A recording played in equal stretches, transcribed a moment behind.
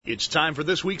It's time for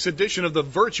this week's edition of the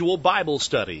Virtual Bible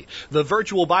Study. The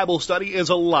Virtual Bible Study is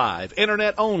a live,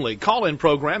 internet-only call-in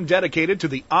program dedicated to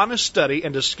the honest study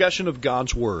and discussion of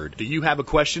God's Word. Do you have a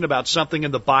question about something in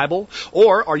the Bible?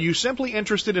 Or are you simply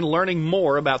interested in learning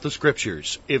more about the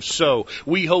Scriptures? If so,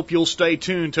 we hope you'll stay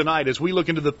tuned tonight as we look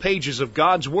into the pages of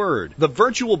God's Word. The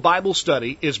Virtual Bible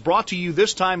Study is brought to you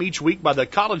this time each week by the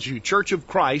College View Church of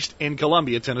Christ in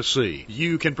Columbia, Tennessee.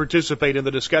 You can participate in the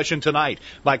discussion tonight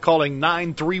by calling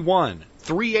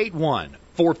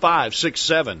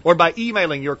 931-381-4567 or by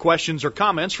emailing your questions or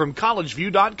comments from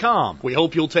collegeview.com. We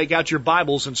hope you'll take out your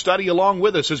Bibles and study along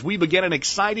with us as we begin an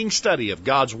exciting study of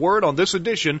God's Word on this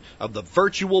edition of the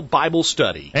Virtual Bible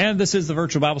Study. And this is the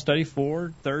Virtual Bible Study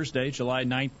for Thursday, July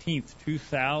 19th,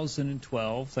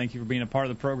 2012. Thank you for being a part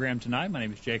of the program tonight. My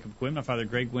name is Jacob Gwynn. My father,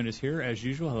 Greg Gwynn, is here as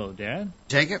usual. Hello, Dad.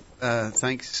 Jacob,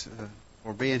 thanks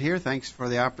for being here. Thanks for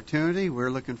the opportunity.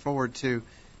 We're looking forward to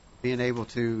being able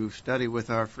to study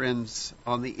with our friends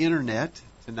on the Internet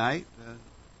tonight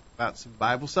about some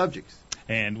Bible subjects.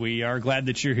 And we are glad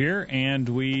that you're here, and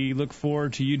we look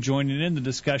forward to you joining in the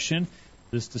discussion.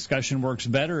 This discussion works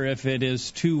better if it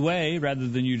is two-way rather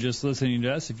than you just listening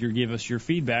to us. If you give us your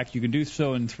feedback, you can do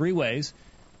so in three ways.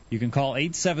 You can call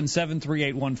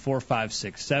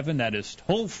 877-381-4567. That is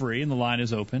toll-free, and the line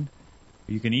is open.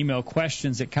 You can email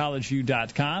questions at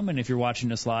collegeview.com, and if you're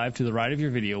watching us live, to the right of your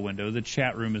video window, the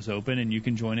chat room is open, and you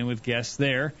can join in with guests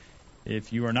there.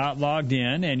 If you are not logged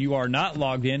in, and you are not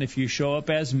logged in if you show up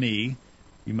as me,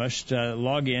 you must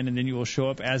log in, and then you will show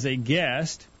up as a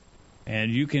guest,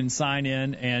 and you can sign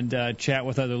in and chat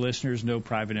with other listeners. No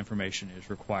private information is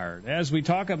required. As we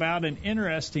talk about an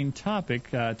interesting topic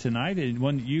tonight, and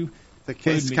one that you...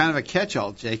 It's kind of a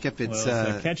catch-all, Jacob. It's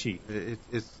catchy.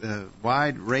 It's a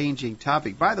wide-ranging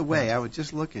topic. By the way, I was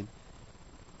just looking.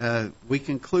 We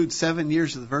conclude 7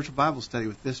 years of the Virtual Bible Study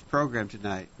with this program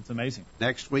tonight. That's amazing.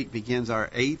 Next week begins our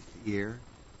 8th year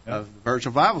of the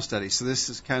Virtual Bible Study. So this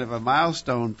is kind of a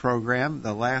milestone program,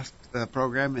 the last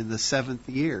program in the 7th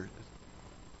year.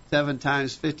 7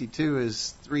 times 52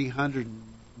 is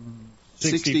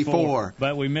 364.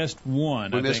 But we missed one.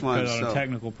 We missed one. On a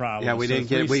technical problem. Yeah, we didn't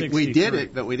get it. We did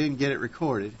it, but we didn't get it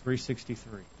recorded.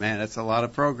 363. Man, that's a lot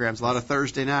of programs, a lot of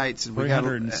Thursday nights. And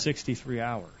 363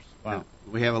 hours. Wow.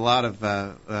 We have a lot of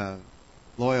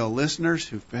loyal listeners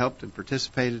who've helped and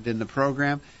participated in the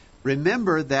program.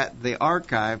 Remember that the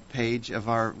archive page of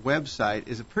our website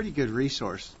is a pretty good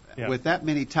resource. Yeah. With that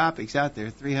many topics out there,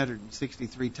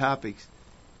 363 topics.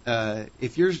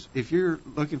 If you're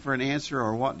looking for an answer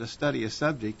or wanting to study a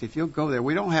subject, if you'll go there,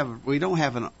 we don't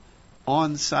have an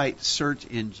on-site search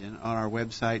engine on our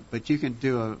website, but you can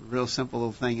do a real simple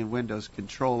little thing in Windows.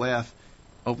 Control F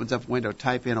opens up a window,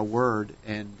 type in a word,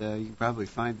 and you can probably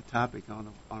find the topic on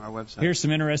our website. Here's some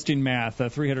interesting math: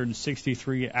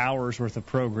 363 hours worth of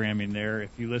programming there. If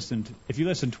you listen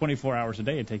 24 hours a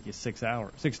day, it'd take you 6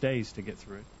 days to get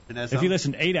through it. If you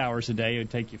listened 8 hours a day, it would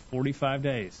take you 45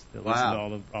 days to listen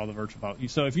to all the virtual Bible.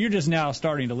 So if you're just now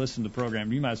starting to listen to the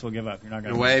program, you might as well give up.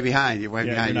 You're way behind. You're going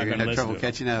to have trouble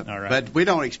catching up. All right. But we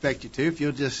don't expect you to. If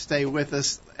you'll just stay with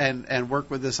us and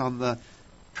work with us on the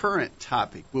current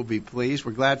topic, we'll be pleased.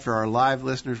 We're glad for our live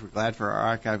listeners. We're glad for our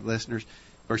archive listeners.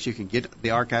 Of course, you can get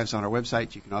the archives on our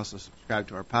website. You can also subscribe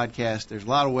to our podcast. There's a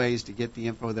lot of ways to get the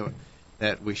info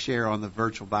that we share on the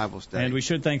Virtual Bible Study. And we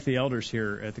should thank the elders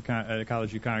here at the College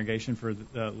View congregation for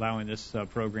allowing this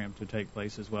program to take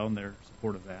place as well, and their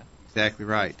support of that. Exactly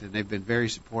right, and they've been very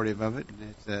supportive of it,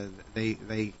 and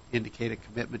they indicate a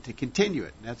commitment to continue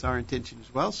it, and that's our intention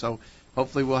as well. So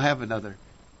hopefully we'll have another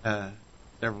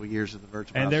several years of the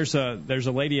Virtual Bible Study. And there's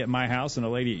a lady at my house and a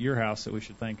lady at your house that we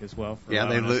should thank as well for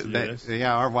allowing us to do this.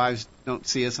 Yeah, our wives don't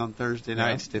see us on Thursday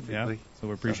nights typically. Yeah, so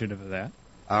we're appreciative of that.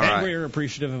 All right. We're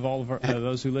appreciative of all of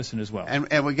those who listen as well.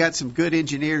 And we got some good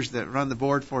engineers that run the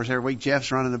board for us every week. Jeff's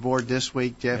running the board this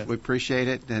week. Jeff, we appreciate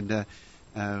it. And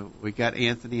we got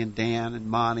Anthony and Dan and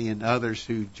Monty and others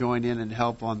who join in and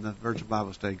help on the Virtual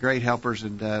Bible Study. Great helpers,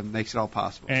 and makes it all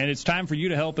possible. And it's time for you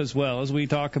to help as well as we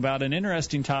talk about an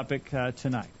interesting topic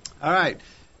tonight. All right.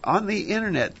 On the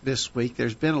Internet this week,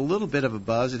 there's been a little bit of a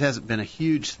buzz. It hasn't been a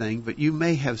huge thing, but you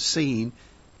may have seen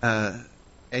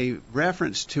a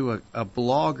reference to a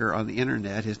blogger on the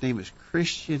Internet. His name is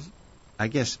Christian, I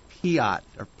guess, Piatt,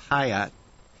 or Piatt,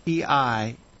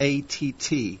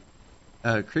 P-I-A-T-T.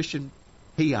 Christian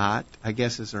Piatt, I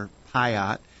guess, or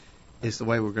Piatt is the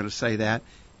way we're going to say that.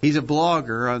 He's a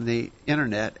blogger on the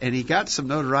Internet, and he got some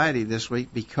notoriety this week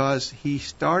because he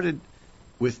started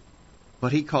with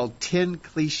what he called 10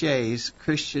 cliches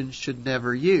Christians should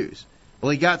never use.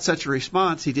 Well, he got such a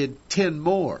response, he did 10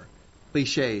 more.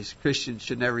 cliches Christians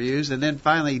should never use, and then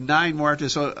finally 9 more after.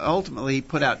 So ultimately, he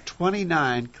put out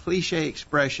 29 cliche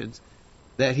expressions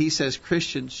that he says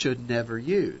Christians should never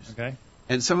use. Okay.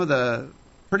 And some of the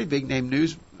pretty big name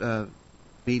news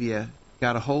media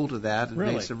got a hold of that and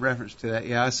made some reference to that.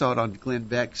 Yeah, I saw it on Glenn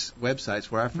Beck's websites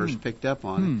where I first picked up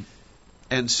on it.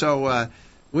 And so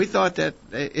we thought that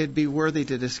it'd be worthy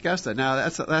to discuss that. Now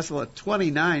that's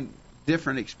 29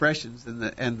 different expressions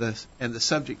and the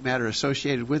subject matter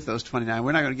associated with those 29.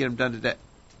 We're not going to get them done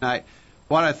tonight.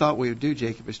 What I thought we would do,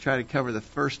 Jacob, is try to cover the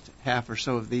first half or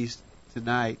so of these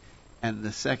tonight and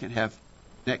the second half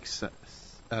next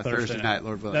Thursday night,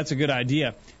 Lord willing. That's a good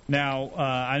idea. Now,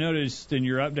 I noticed in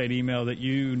your update email that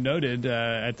you noted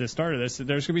at the start of this that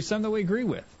there's going to be some that we agree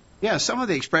with. Yeah, some of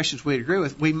the expressions we agree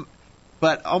with.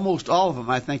 But almost all of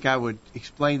them, I think I would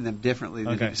explain them differently.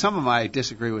 Okay. Some of them I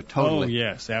disagree with totally. Oh,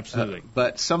 yes, absolutely.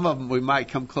 But some of them we might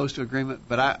come close to agreement,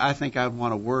 but I think I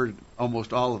want to word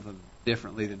almost all of them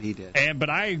differently than he did. But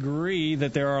I agree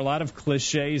that there are a lot of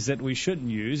cliches that we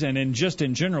shouldn't use, and in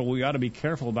general, we ought to be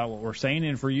careful about what we're saying.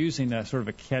 And if we're using a sort of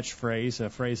a catchphrase, a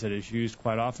phrase that is used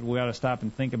quite often, we ought to stop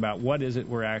and think about what is it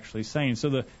we're actually saying.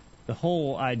 So the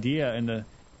whole idea and the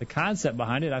concept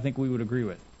behind it, I think we would agree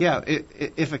with. Yeah,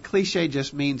 if a cliche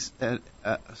just means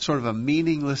sort of a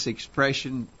meaningless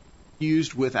expression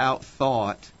used without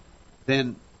thought,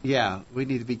 then, yeah, we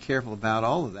need to be careful about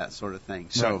all of that sort of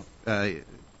thing. So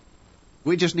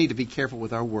we just need to be careful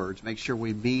with our words, make sure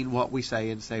we mean what we say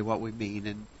and say what we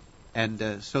mean,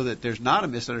 and so that there's not a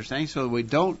misunderstanding, so that we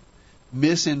don't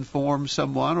misinform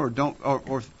someone or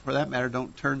for that matter,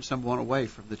 don't turn someone away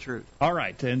from the truth. All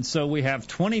right, and so we have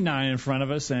 29 in front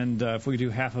of us, and if we do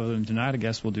half of them tonight, I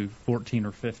guess we'll do 14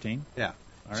 or 15. Yeah.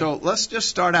 Right. So let's just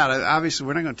start out. Obviously,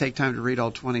 we're not going to take time to read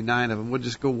all 29 of them. We'll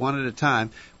just go one at a time.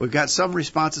 We've got some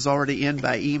responses already in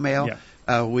by email.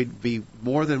 Yeah. We'd be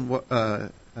more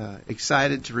than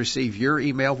excited to receive your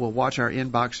email. We'll watch our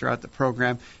inbox throughout the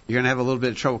program. You're going to have a little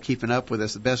bit of trouble keeping up with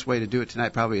us. The best way to do it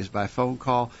tonight probably is by phone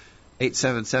call.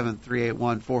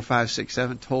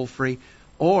 877-381-4567, toll free,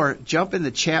 or jump in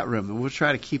the chat room, and we'll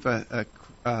try to keep a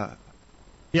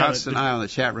constant eye on the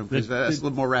chat room because that's a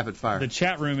little more rapid fire. The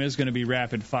chat room is going to be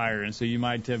rapid fire, and so you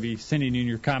might be sending in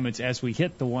your comments as we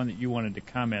hit the one that you wanted to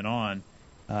comment on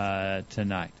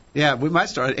tonight. Yeah, we might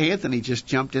start. Anthony just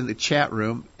jumped in the chat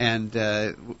room, and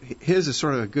his is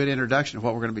sort of a good introduction of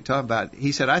what we're going to be talking about.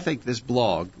 He said, I think this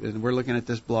blog, and we're looking at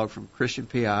this blog from Christian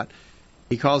Piatt,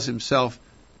 he calls himself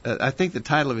I think the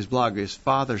title of his blog is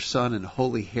Father, Son, and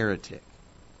Holy Heretic.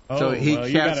 Oh, so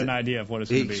you got an idea of what it's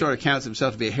going to be. He sort of counts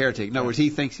himself to be a heretic. In other words, he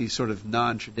thinks he's sort of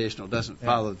non-traditional, doesn't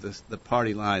follow the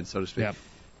party line, so to speak. Yep.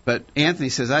 But Anthony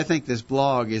says, I think this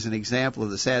blog is an example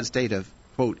of the sad state of,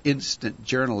 quote, instant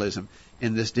journalism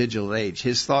in this digital age.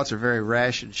 His thoughts are very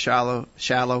rash and shallow,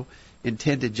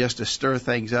 intended just to stir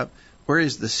things up. Where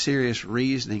is the serious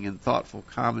reasoning and thoughtful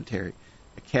commentary?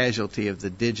 A casualty of the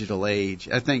digital age.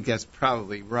 I think that's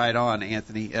probably right on,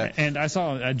 Anthony. And I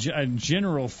saw a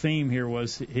general theme here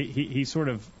was he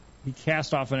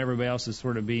cast off on everybody else as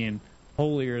sort of being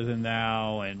holier than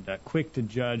thou and quick to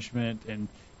judgment and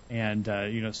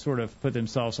sort of put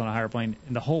themselves on a higher plane.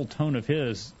 And the whole tone of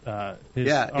his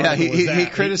he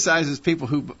criticizes people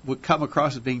who would come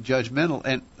across as being judgmental,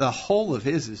 and the whole of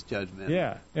his is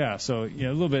judgmental. Yeah. So a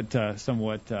little bit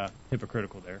somewhat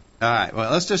hypocritical there. All right. Well,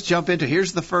 let's just jump into.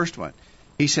 Here's the first one.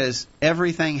 He says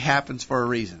everything happens for a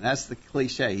reason. That's the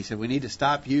cliche. He said we need to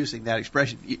stop using that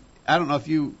expression. I don't know if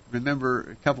you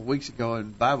remember a couple of weeks ago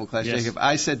in Bible class, yes. Jacob,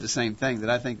 I said the same thing, that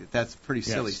I think that's a pretty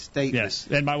silly statement. Yes,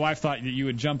 and my wife thought that you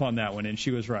would jump on that one, and she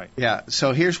was right. Yeah,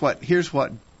 so here's what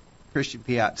Christian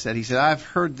Piatt said. He said, I've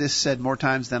heard this said more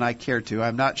times than I care to.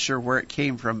 I'm not sure where it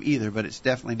came from either, but it's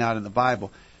definitely not in the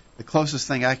Bible. The closest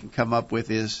thing I can come up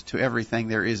with is to everything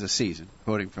there is a season,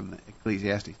 quoting from the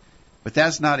Ecclesiastes. But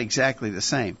that's not exactly the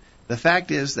same. The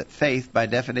fact is that faith, by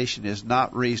definition, is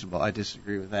not reasonable. I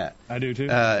disagree with that. I do, too.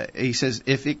 He says,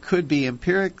 if it could be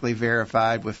empirically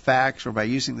verified with facts or by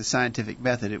using the scientific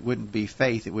method, it wouldn't be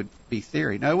faith, it would be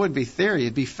theory. No, it wouldn't be theory,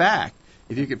 it'd be fact.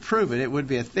 If you could prove it, it wouldn't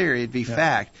be a theory, it'd be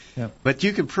fact. Yep. But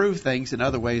you can prove things in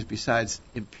other ways besides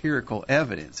empirical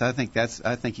evidence. I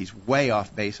think he's way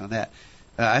off base on that.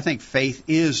 I think faith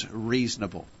is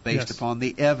reasonable based upon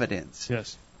the evidence.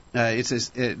 Yes.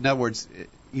 In other words,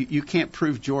 you can't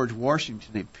prove George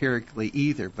Washington empirically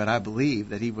either, but I believe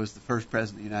that he was the first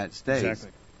president of the United States.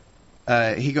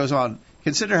 Exactly. He goes on,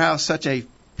 consider how such a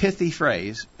pithy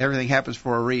phrase, everything happens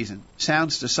for a reason,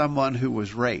 sounds to someone who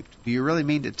was raped. Do you really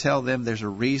mean to tell them there's a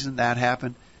reason that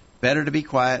happened? Better to be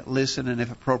quiet, listen, and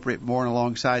if appropriate, mourn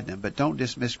alongside them, but don't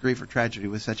dismiss grief or tragedy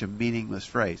with such a meaningless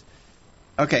phrase.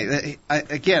 Okay,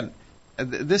 again,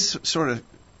 this sort of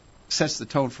sets the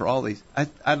tone for all these.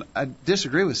 I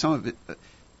disagree with some of it.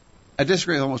 I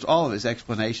disagree with almost all of his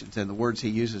explanations and the words he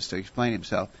uses to explain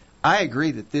himself. I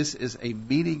agree that this is a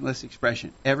meaningless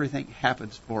expression. Everything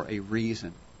happens for a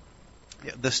reason.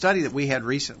 The study that we had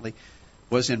recently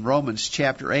was in Romans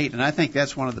chapter 8, and I think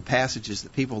that's one of the passages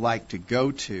that people like to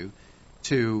go to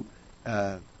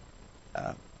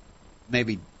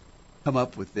maybe come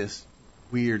up with this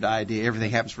weird idea.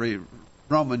 Everything happens for a reason.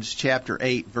 Romans chapter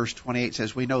 8, verse 28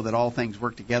 says, "We know that all things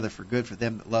work together for good for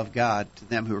them that love God, to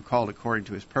them who are called according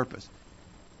to his purpose."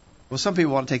 Well, some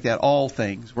people want to take that all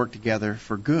things work together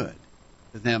for good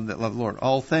to them that love the Lord.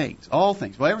 All things. All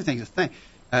things. Well, everything's a thing.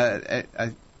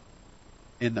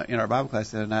 In our Bible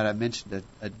class the other night, I mentioned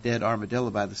a dead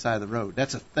armadillo by the side of the road.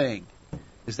 That's a thing.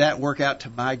 Does that work out to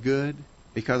my good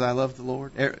because I love the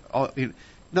Lord?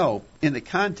 No. In the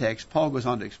context, Paul goes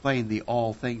on to explain the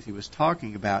all things he was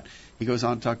talking about. He goes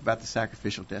on to talk about the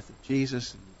sacrificial death of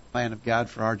Jesus and the plan of God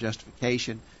for our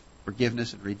justification,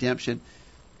 forgiveness, and redemption.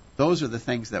 Those are the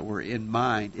things that were in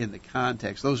mind in the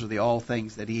context. Those are the all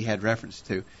things that he had reference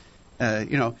to.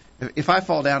 If I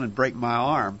fall down and break my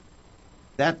arm,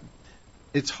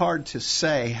 it's hard to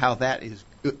say how that is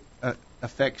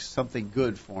affects something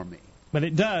good for me. But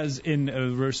it does in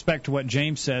respect to what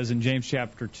James says in James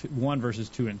chapter 1, verses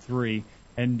 2 and 3.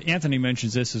 And Anthony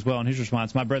mentions this as well in his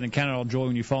response. "My brethren, count it all joy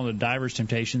when you fall into divers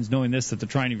temptations, knowing this, that the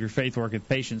trying of your faith worketh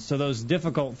patience." So those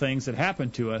difficult things that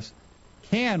happen to us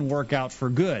can work out for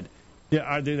good.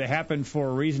 Do they happen for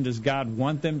a reason? Does God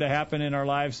want them to happen in our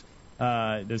lives?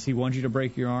 Does he want you to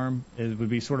break your arm? It would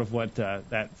be sort of what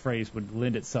that phrase would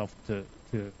lend itself to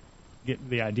get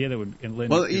the idea that would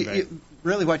lend it to.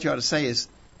 Really what you ought to say is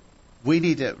we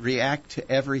need to react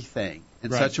to everything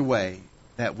in such a way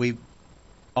that we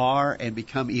are and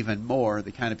become even more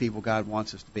the kind of people God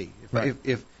wants us to be.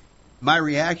 If my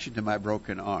reaction to my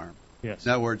broken arm, in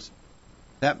other words,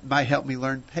 that might help me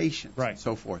learn patience and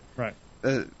so forth. Right.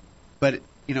 But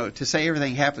to say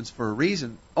everything happens for a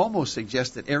reason almost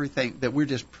suggests that we're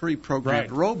just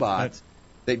pre-programmed robots.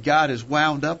 That God has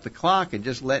wound up the clock and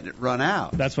just letting it run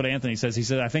out. That's what Anthony says. He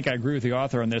said, "I think I agree with the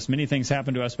author on this. Many things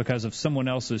happen to us because of someone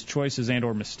else's choices and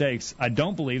or mistakes. I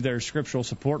don't believe there is scriptural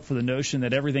support for the notion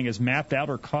that everything is mapped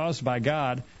out or caused by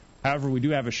God. However, we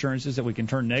do have assurances that we can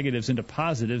turn negatives into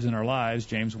positives in our lives,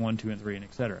 James 1, 2, and 3, and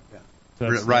et cetera." Yeah.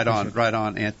 So right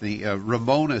on, Anthony.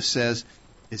 Ramona says,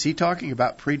 "Is he talking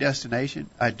about predestination?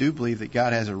 I do believe that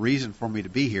God has a reason for me to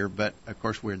be here, but, of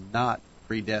course, we're not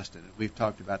predestined." We've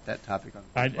talked about that topic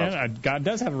on God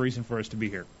does have a reason for us to be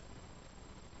here.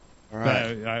 All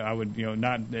right. But I would,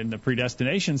 not in the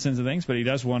predestination sense of things, but he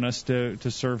does want us to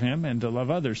serve him and to love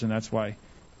others, and that's why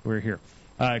we're here.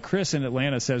 Chris in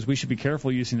Atlanta says we should be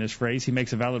careful using this phrase. He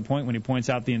makes a valid point when he points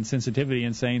out the insensitivity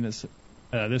in saying this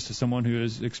to someone who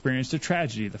has experienced a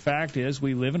tragedy. The fact is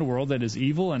we live in a world that is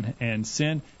evil and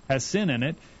sin has sin in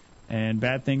it, and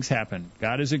bad things happen.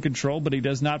 God is in control, but he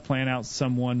does not plan out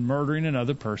someone murdering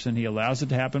another person. He allows it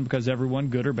to happen because everyone,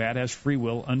 good or bad, has free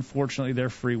will. Unfortunately, their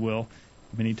free will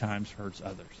many times hurts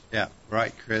others. Yeah,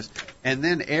 right, Chris. And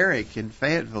then Eric in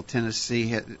Fayetteville, Tennessee,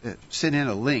 had sent in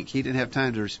a link. He didn't have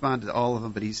time to respond to all of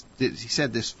them, but he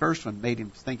said this first one made him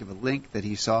think of a link that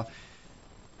he saw.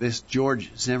 This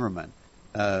George Zimmerman,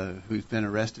 who's been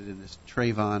arrested in this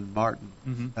Trayvon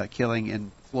Martin killing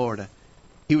in Florida.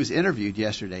 He was interviewed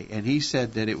yesterday, and he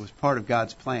said that it was part of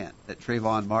God's plan that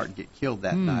Trayvon Martin get killed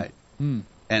that night.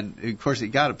 And, of course, it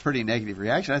got a pretty negative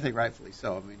reaction, I think rightfully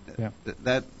so. I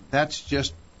mean, that's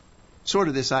just sort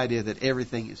of this idea that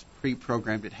everything is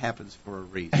pre-programmed. It happens for a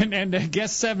reason. And I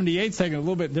guess 78's taking a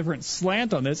little bit different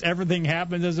slant on this. Everything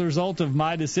happens as a result of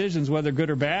my decisions, whether good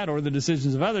or bad, or the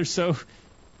decisions of others. So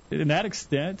to that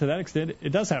extent, it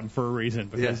does happen for a reason.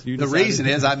 Because the reason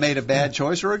is I made a bad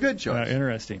choice or a good choice.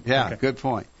 Interesting. Yeah, okay. Good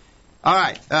point. All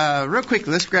right, real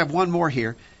quickly, let's grab one more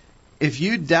here. If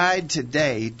you died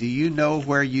today, do you know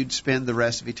where you'd spend the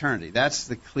rest of eternity? That's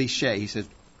the cliche. He says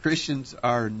Christians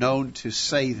are known to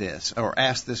say this or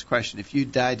ask this question. If you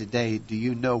died today, do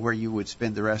you know where you would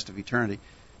spend the rest of eternity?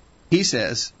 He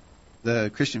says,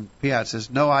 the Christian Piatt says,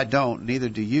 no, I don't, neither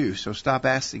do you. So stop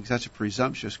asking such a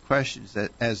presumptuous question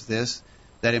as this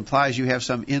that implies you have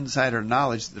some insider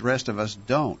knowledge that the rest of us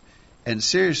don't. And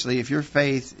seriously, if your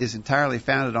faith is entirely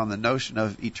founded on the notion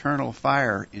of eternal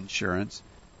fire insurance,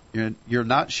 you're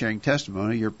not sharing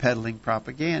testimony, you're peddling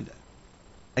propaganda.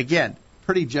 Again,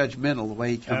 pretty judgmental the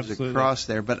way he comes across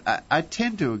there, but I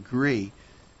tend to agree,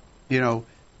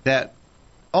 that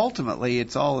ultimately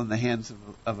it's all in the hands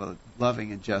of a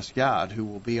loving and just God who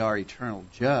will be our eternal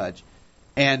judge.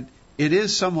 And it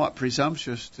is somewhat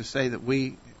presumptuous to say that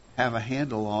we have a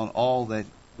handle on all that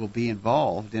will be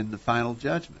involved in the final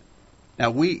judgment.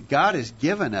 Now, God has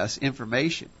given us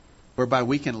information whereby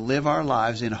we can live our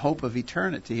lives in hope of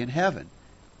eternity in heaven.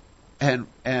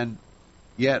 And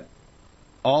yet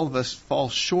all of us fall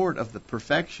short of the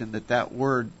perfection that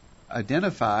word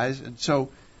identifies. And so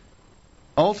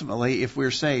ultimately, if we're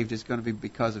saved, it's going to be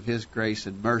because of His grace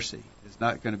and mercy. It's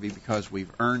not going to be because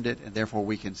we've earned it, and therefore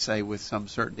we can say with some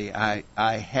certainty, I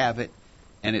have it,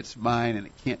 and it's mine, and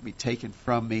it can't be taken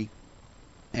from me.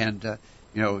 And,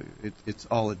 it's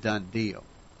all a done deal.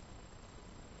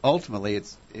 Ultimately,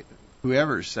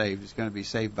 whoever is saved is going to be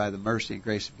saved by the mercy and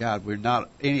grace of God. We're not,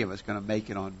 any of us, going to make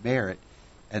it on merit.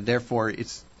 And therefore,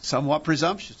 it's somewhat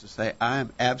presumptuous to say, I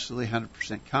am absolutely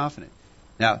 100% confident.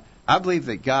 Now, I believe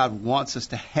that God wants us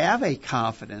to have a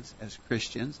confidence as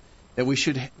Christians that we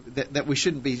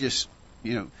shouldn't be just,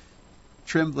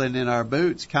 trembling in our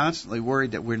boots, constantly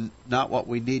worried that we're not what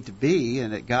we need to be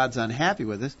and that God's unhappy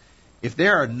with us. If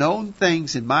there are known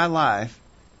things in my life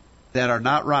that are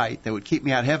not right, that would keep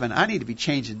me out of heaven, I need to be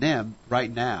changing them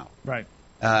right now. Right.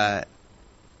 And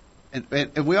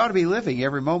we ought to be living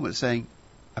every moment saying,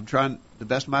 I'm trying the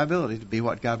best of my ability to be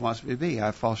what God wants me to be.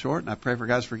 I fall short, and I pray for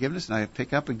God's forgiveness, and I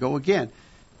pick up and go again.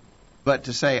 But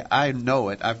to say, I know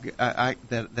it,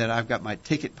 that I've got my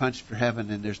ticket punched for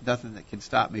heaven, and there's nothing that can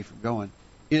stop me from going,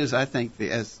 is, I think,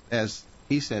 as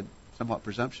he said, somewhat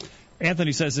presumptuous.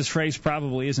 Anthony says this phrase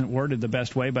probably isn't worded the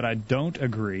best way, but I don't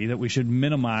agree that we should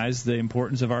minimize the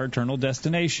importance of our eternal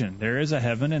destination. There is a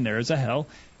heaven and there is a hell,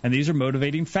 and these are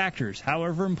motivating factors.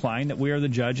 However, implying that we are the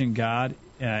judge and God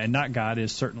and not God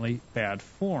is certainly bad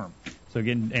form. So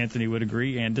again, Anthony would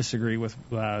agree and disagree with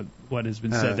what has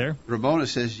been said there. Ramona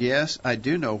says, yes, I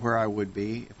do know where I would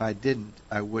be. If I didn't,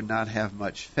 I would not have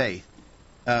much faith.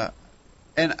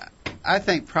 And I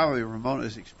think probably Ramona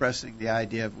is expressing the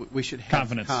idea of we should have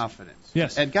confidence.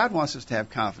 Yes. And God wants us to have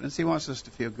confidence. He wants us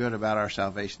to feel good about our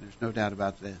salvation. There's no doubt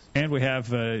about this. And we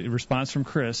have a response from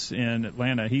Chris in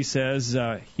Atlanta. He says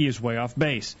he is way off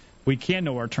base. We can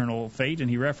know our eternal fate, and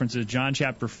he references 1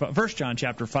 John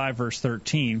chapter 5, verse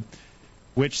 13,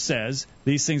 which says,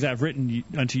 these things I have written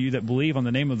unto you that believe on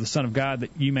the name of the Son of God,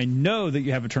 that you may know that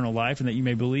you have eternal life, and that you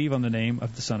may believe on the name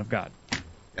of the Son of God.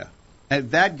 And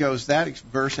that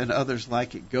verse and others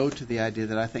like it go to the idea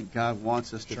that I think God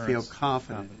wants us to feel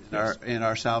confident in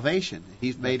our salvation.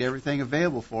 He's made everything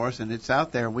available for us, and it's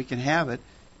out there. We can have it,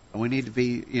 and we need to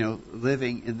be,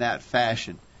 living in that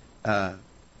fashion. And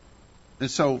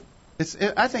so,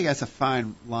 I think that's a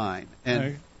fine line.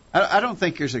 And I don't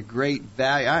think there's a great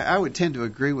value. I would tend to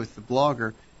agree with the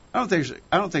blogger. I don't think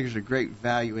there's a great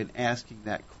value in asking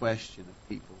that question of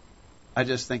people. I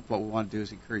just think what we want to do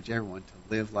is encourage everyone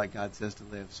to live like God says to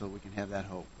live so we can have that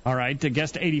hope. All right.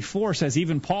 Guest 84 says,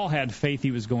 even Paul had faith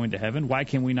he was going to heaven. Why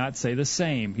can we not say the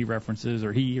same? He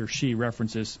or she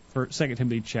references 2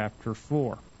 Timothy chapter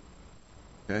 4.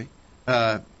 Okay.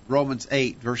 Romans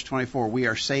 8, verse 24, we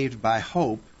are saved by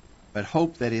hope, but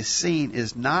hope that is seen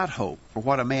is not hope. For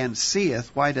what a man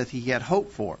seeth, why doth he yet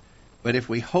hope for? But if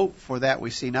we hope for that we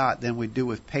see not, then we do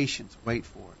with patience wait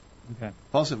for it. Okay.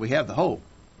 Paul said we have the hope,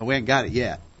 but we haven't got it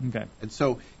yet. Okay. And so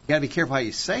you got to be careful how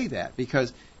you say that,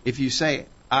 because if you say,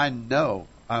 I know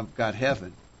I've got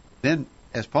heaven, then,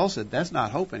 as Paul said, that's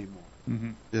not hope anymore.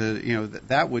 Mm-hmm.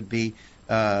 That would be,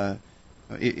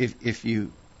 if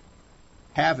you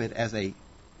have it as a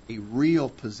real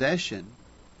possession,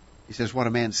 he says, what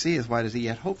a man seeth, why does he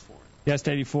yet hope for it? Guest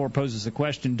 84 poses a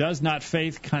question, does not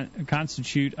faith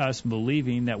constitute us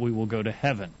believing that we will go to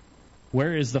heaven?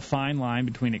 Where is the fine line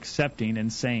between accepting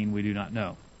and saying we do not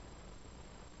know?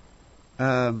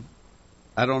 I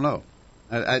don't know.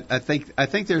 I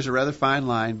think there's a rather fine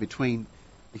line between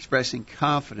expressing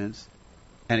confidence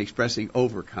and expressing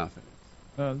overconfidence.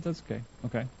 That's okay.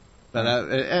 Okay. But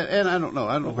I don't know.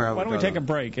 I don't know where I would go. Why don't we take a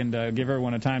break and give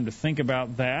everyone a time to think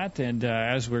about that? And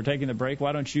as we're taking the break,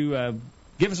 why don't you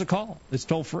give us a call? It's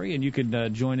toll free, and you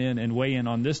can join in and weigh in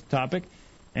on this topic.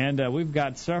 And we've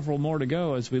got several more to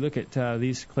go as we look at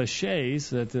these cliches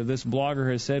that this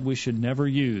blogger has said we should never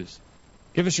use.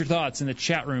 Give us your thoughts in the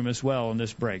chat room as well on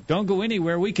this break. Don't go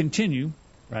anywhere. We continue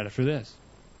right after this.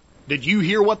 Did you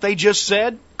hear what they just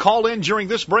said? Call in during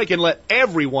this break and let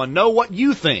everyone know what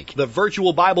you think. The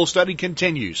virtual Bible study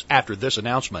continues after this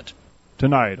announcement.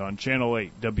 Tonight on Channel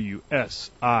 8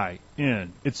 WSIN,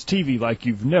 it's TV like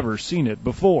you've never seen it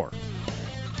before.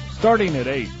 Starting at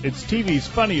 8, it's TV's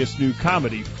funniest new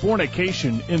comedy,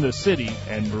 Fornication in the City,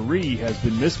 and Marie has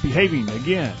been misbehaving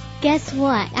again. Guess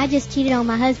what? I just cheated on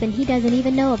my husband. He doesn't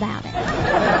even know about it.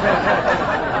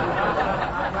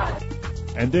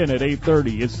 And then at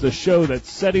 8:30, it's the show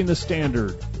that's setting the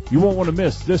standard, You won't want to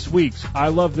miss this week's I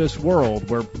Love This World,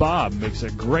 where Bob makes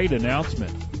a great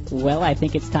announcement. Well, I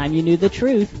think it's time you knew the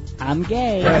truth. I'm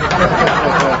gay.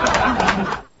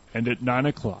 And at 9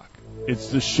 o'clock, it's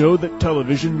the show that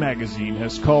Television Magazine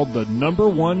has called the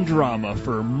 #1 drama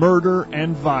for murder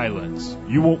and violence.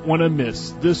 You won't want to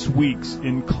miss this week's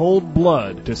In Cold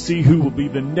Blood to see who will be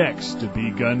the next to be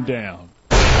gunned down.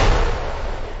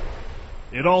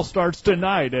 It all starts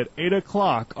tonight at 8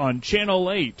 o'clock on Channel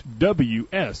 8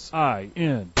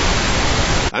 WSIN.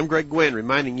 I'm Greg Gwynn,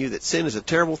 reminding you that sin is a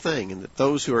terrible thing and that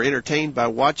those who are entertained by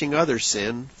watching others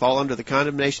sin fall under the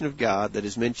condemnation of God that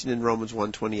is mentioned in Romans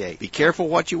 1:28. Be careful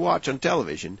what you watch on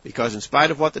television, because in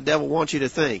spite of what the devil wants you to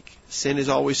think, sin is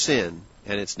always sin,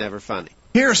 and it's never funny.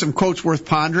 Here are some quotes worth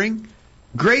pondering.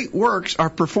 Great works are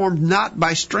performed not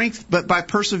by strength, but by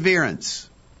perseverance.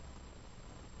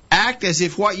 Act as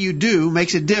if what you do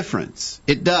makes a difference.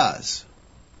 It does.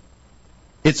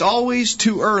 It's always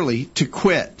too early to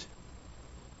quit.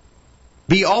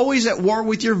 Be always at war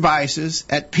with your vices,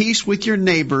 at peace with your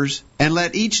neighbors, and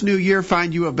let each new year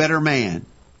find you a better man.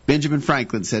 Benjamin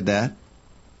Franklin said that.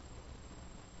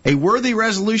 A worthy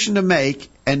resolution to make,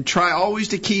 and try always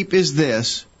to keep, is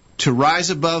this: to rise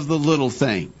above the little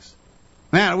things.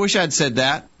 Man, I wish I'd said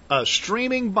that. A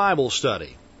streaming Bible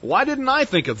study. Why didn't I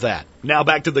think of that? Now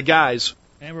back to the guys.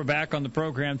 And we're back on the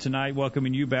program tonight,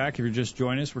 welcoming you back. If you're just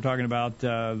joining us, we're talking about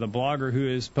the blogger who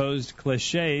has posed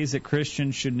cliches that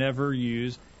Christians should never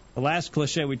use. The last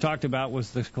cliche we talked about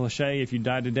was the cliche, if you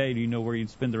died today, do you know where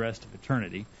you'd spend the rest of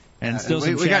eternity? And still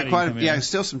some chatting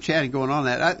still some chatting going on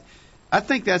that. I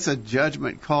think that's a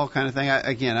judgment call kind of thing.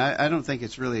 I don't think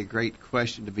it's really a great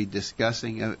question to be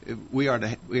discussing. We are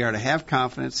to have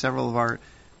confidence. Several of our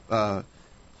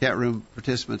chat room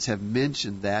participants have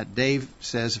mentioned that. Dave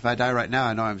says, if I die right now,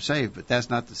 I know I'm saved, but that's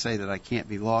not to say that I can't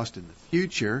be lost in the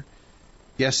future.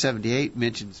 Guest 78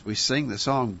 mentions, we sing the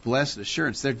song, Blessed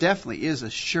Assurance. There definitely is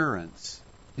assurance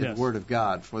in the Word of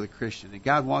God for the Christian, and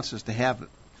God wants us to have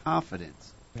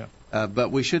confidence. Yeah. But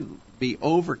we shouldn't be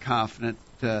overconfident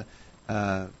to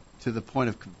the point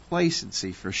of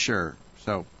complacency, for sure.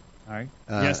 So, all right.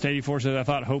 Guest 84 says, I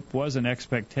thought hope was an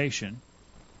expectation.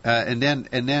 And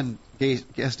then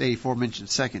guest 84 mentioned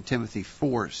 2 Timothy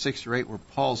 4:6-8, where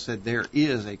Paul said, there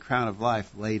is a crown of life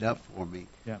laid up for me.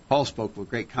 Yeah. Paul spoke with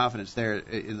great confidence there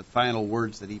in the final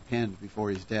words that he penned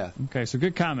before his death. Okay, so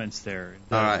good comments there.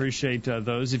 I appreciate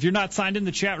those. If you're not signed in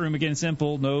the chat room, again,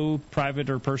 simple, no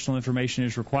private or personal information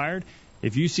is required.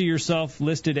 If you see yourself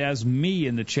listed as me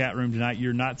in the chat room tonight,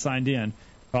 you're not signed in.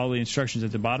 Follow the instructions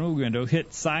at the bottom of the window.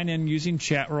 Hit sign in using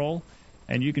chat roll.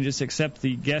 And you can just accept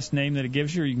the guest name that it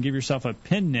gives you, or you can give yourself a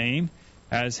pin name,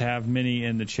 as have many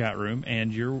in the chat room,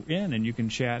 and you're in, and you can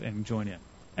chat and join in.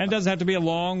 And it doesn't have to be a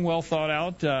long,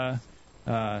 well-thought-out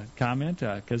comment,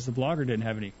 because the blogger didn't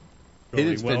have any really he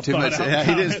didn't spend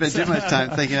too much time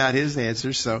thinking out his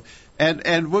answers. So,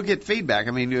 and we'll get feedback.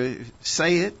 I mean,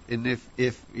 say it, and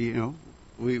if you know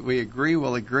we agree,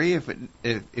 we'll agree.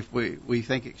 If we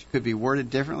think it could be worded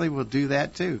differently, we'll do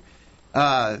that too.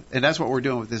 And that's what we're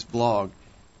doing with this blog.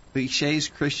 Cliches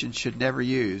Christians should never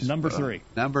use. Number 3.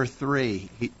 Number 3.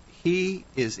 He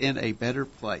is in a better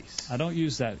place. I don't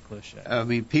use that cliche. I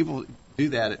mean, people do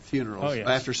that at funerals. Oh, yes.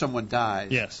 After someone dies.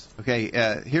 Yes.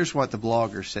 Okay, here's what the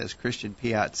blogger says. Christian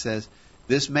Piatt says,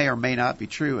 this may or may not be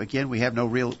true. Again, we have no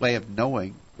real way of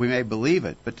knowing. We may believe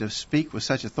it, but to speak with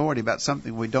such authority about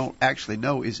something we don't actually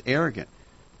know is arrogant.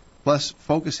 Plus,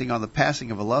 focusing on the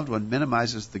passing of a loved one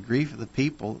minimizes the grief of the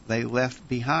people they left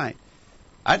behind.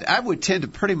 I would tend to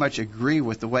pretty much agree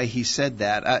with the way he said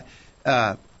that.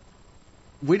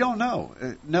 We don't know.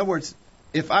 In other words,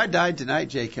 if I died tonight,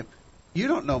 Jacob, you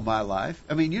don't know my life.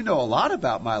 I mean, you know a lot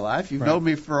about my life. You've known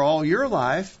me for all your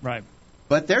life. Right.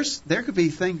 But there could be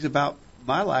things about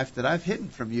my life that I've hidden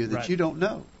from you that you don't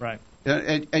know. Right.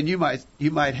 And you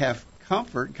might have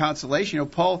comfort and consolation. You know,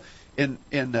 Paul in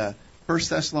 1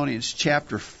 Thessalonians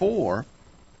chapter 4,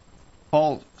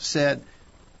 Paul said,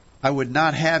 I would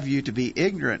not have you to be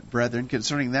ignorant, brethren,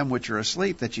 concerning them which are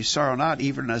asleep, that ye sorrow not,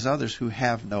 even as others who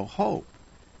have no hope.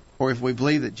 For if we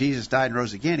believe that Jesus died and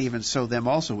rose again, even so them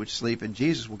also which sleep in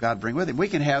Jesus will God bring with him. We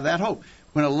can have that hope.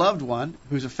 When a loved one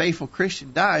who's a faithful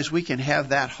Christian dies, we can have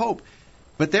that hope.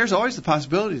 But there's always the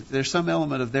possibility that there's some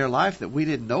element of their life that we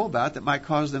didn't know about that might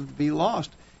cause them to be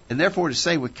lost. And therefore, to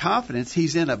say with confidence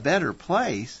he's in a better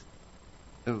place,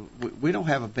 we don't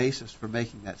have a basis for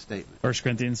making that statement. 1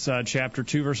 Corinthians chapter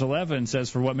 2, verse 11 says,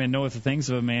 for what man knoweth the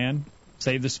things of a man,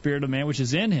 save the spirit of man which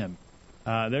is in him.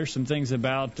 There's some things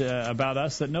about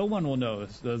us that no one will know.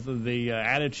 The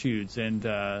attitudes and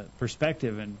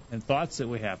perspective and thoughts that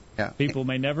we have. Yeah. People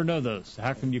may never know those.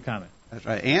 How can you comment? That's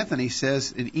right. Anthony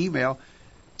says in email,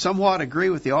 somewhat agree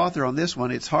with the author on this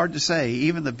one. It's hard to say.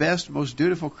 Even the best, most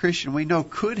dutiful Christian we know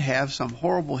could have some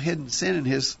horrible hidden sin in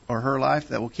his or her life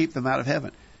that will keep them out of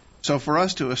heaven. So for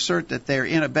us to assert that they're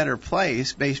in a better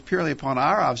place based purely upon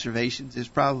our observations is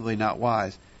probably not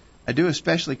wise. I do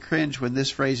especially cringe when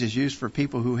this phrase is used for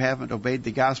people who haven't obeyed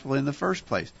the gospel in the first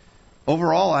place.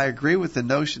 Overall, I agree with the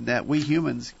notion that we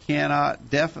humans cannot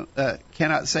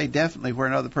say definitely where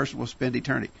another person will spend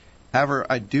eternity. However,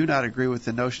 I do not agree with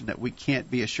the notion that we can't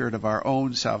be assured of our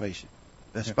own salvation.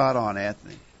 That's spot on,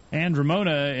 Anthony. And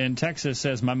Ramona in Texas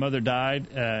says, my mother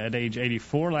died at age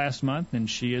 84 last month, and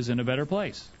she is in a better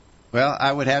place. Well,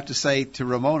 I would have to say to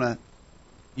Ramona,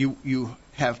 you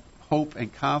have hope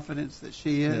and confidence that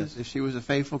she is, if she was a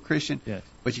faithful Christian. Yes.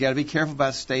 But you got to be careful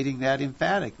about stating that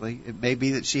emphatically. It may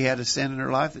be that she had a sin in her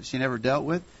life that she never dealt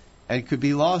with and could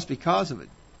be lost because of it.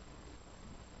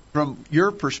 From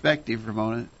your perspective,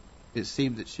 Ramona, it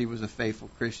seemed that she was a faithful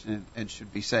Christian and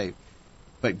should be saved.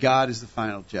 But God is the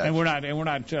final judge. And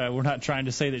we're not trying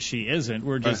to say that she isn't.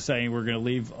 We're just saying we're going to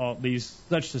leave all these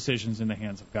such decisions in the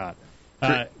hands of God.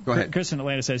 Go ahead. Chris in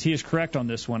Atlanta says he is correct on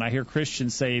this one. I hear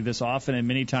Christians say this often, and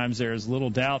many times there is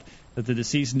little doubt that the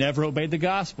deceased never obeyed the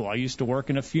gospel. I used to work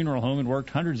in a funeral home and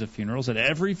worked hundreds of funerals. At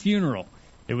every funeral,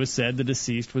 it was said the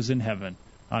deceased was in heaven.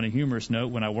 On a humorous note,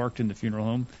 when I worked in the funeral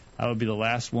home, I would be the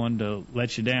last one to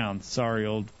let you down. Sorry,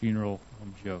 old funeral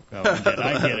home joke.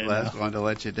 I get it. Last one to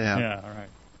let you down. Yeah, all right.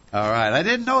 All right. I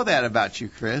didn't know that about you,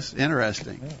 Chris.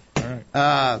 Interesting. Yeah,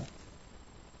 all right.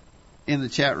 In the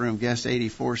chat room, guest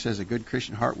 84 says a good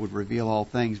Christian heart would reveal all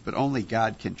things, but only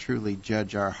God can truly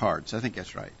judge our hearts. I think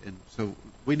that's right. And so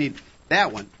we need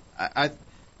that one. I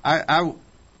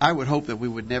would hope that we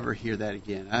would never hear that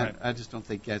again. Right. I just don't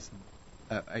think that's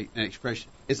an expression.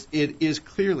 It is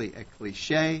clearly a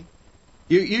cliche.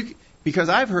 Because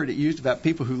I've heard it used about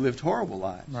people who lived horrible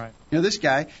lives. Right. You know, this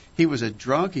guy, he was a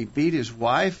drunk. He beat his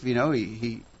wife. You know,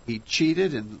 he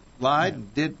cheated and lied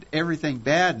and did everything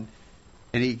bad.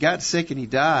 And he got sick and he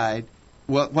died.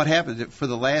 Well, what happened? For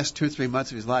the last 2 or 3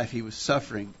 months of his life, he was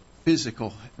suffering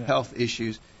physical health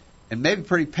issues, and maybe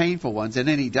pretty painful ones, and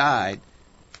then he died.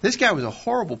 This guy was a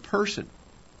horrible person.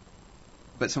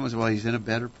 But someone said, well, he's in a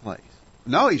better place.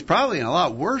 No, he's probably in a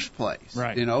lot worse place.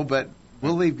 Right. You know, but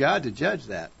we'll leave God to judge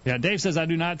that. Yeah, Dave says, I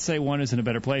do not say one is in a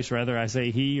better place. Rather, I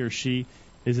say he or she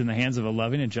is in the hands of a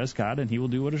loving and just God, and he will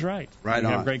do what is right. Right on.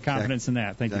 on. I have great confidence in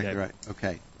that. Thank you, Dave. Right.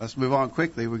 Okay. Let's move on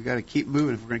quickly. We've got to keep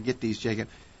moving if we're going to get these, Jacob.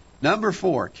 Number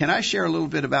 4, can I share a little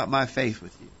bit about my faith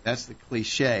with you? That's the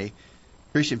cliche.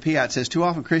 Christian Piatt says, too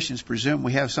often Christians presume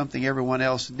we have something everyone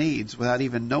else needs without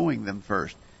even knowing them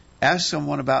first. Ask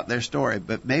someone about their story,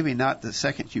 but maybe not the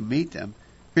second you meet them.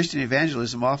 Christian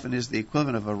evangelism often is the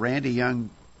equivalent of a randy young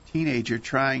teenager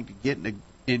trying to get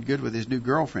in good with his new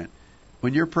girlfriend.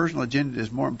 When your personal agenda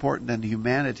is more important than the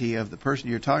humanity of the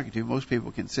person you're talking to, most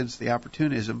people can sense the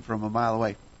opportunism from a mile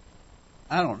away.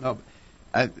 I don't know.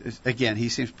 Again, he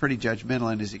seems pretty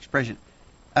judgmental in his expression.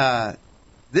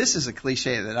 This is a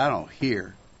cliche that I don't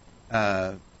hear.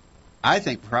 I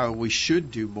think probably we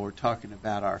should do more talking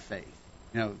about our faith.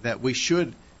 You know, that we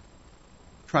should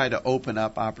try to open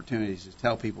up opportunities to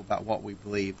tell people about what we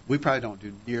believe. We probably don't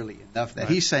do nearly enough of that.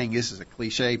 Right. He's saying this is a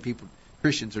cliche.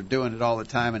 Christians are doing it all the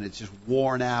time, and it's just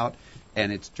worn out,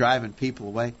 and it's driving people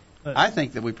away. I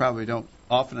think that we probably don't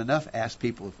often enough ask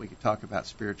people if we could talk about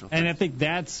spiritual things. And I think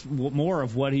that's more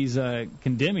of what he's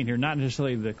condemning here, not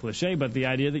necessarily the cliche, but the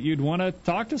idea that you'd want to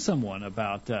talk to someone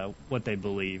about what they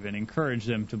believe and encourage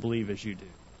them to believe as you do.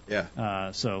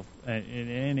 Yeah. So,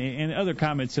 and other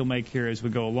comments he'll make here as we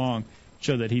go along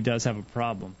show that he does have a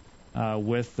problem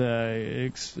with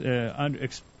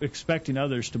expecting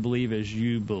others to believe as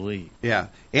you believe. Yeah.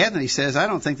 Anthony says, I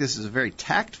don't think this is a very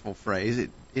tactful phrase.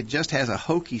 It just has a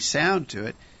hokey sound to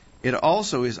it. It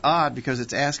also is odd because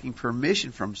it's asking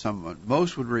permission from someone.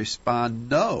 Most would respond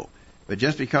no. But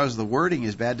just because the wording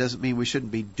is bad doesn't mean we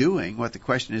shouldn't be doing what the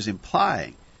question is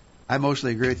implying. I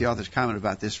mostly agree with the author's comment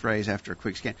about this phrase after a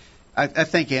quick scan. I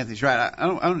think Anthony's right.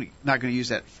 I'm not going to use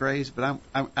that phrase, but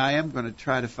I am going to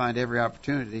try to find every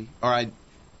opportunity,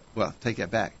 take that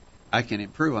back. I can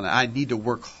improve on that. I need to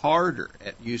work harder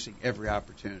at using every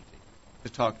opportunity to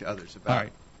talk to others about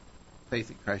faith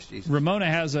in Christ Jesus. Ramona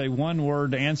has a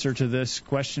one-word answer to this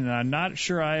question, and I'm not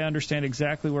sure I understand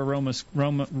exactly where Ramona's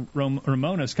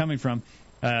coming from.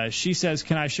 She says,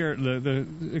 can I share the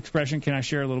expression, can I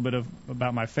share a little bit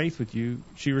about my faith with you?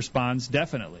 She responds,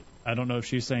 definitely. I don't know if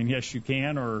she's saying yes, you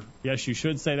can, or yes, you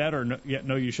should say that, or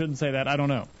no, you shouldn't say that. I don't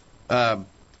know.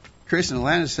 Chris in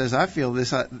Atlanta says, I feel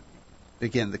this,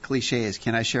 again, the cliche is,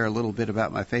 can I share a little bit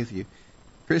about my faith with you?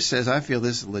 Chris says, I feel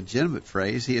this is a legitimate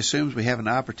phrase. He assumes we have an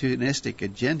opportunistic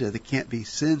agenda that can't be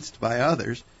sensed by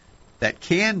others,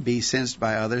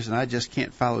 and I just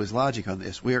can't follow his logic on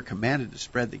this. We are commanded to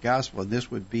spread the gospel, and this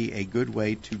would be a good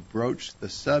way to broach the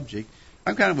subject.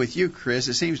 I'm kind of with you, Chris.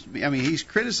 It seems to me, he's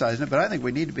criticizing it, but I think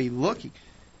we need to be looking,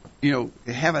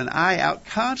 have an eye out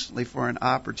constantly for an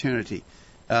opportunity.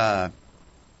 The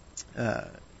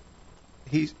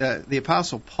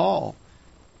Apostle Paul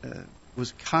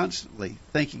was constantly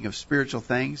thinking of spiritual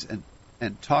things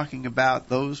and talking about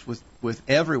those with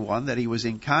everyone that he was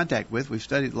in contact with. We've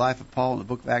studied the life of Paul in the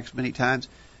book of Acts many times.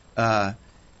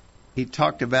 He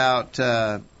talked about,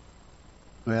 I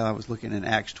was looking in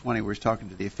Acts 20 where he's talking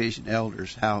to the Ephesian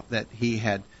elders, how that he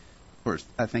had, of course,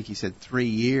 I think he said 3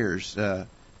 years,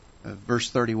 verse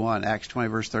 31, Acts 20,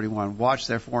 verse 31, watch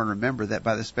therefore and remember that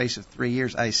by the space of 3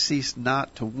 years I ceased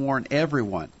not to warn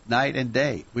everyone, night and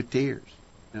day, with tears.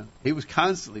 He was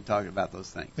constantly talking about those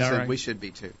things. So right. We should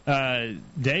be too.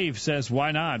 Dave says,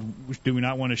 why not? Do we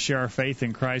not want to share our faith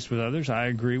in Christ with others? I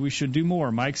agree we should do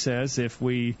more. Mike says, if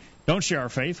we don't share our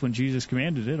faith when Jesus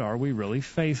commanded it, are we really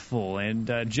faithful? And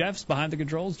Jeff's behind the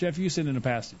controls. Jeff, you send in a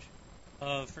passage.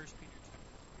 1 Peter 2.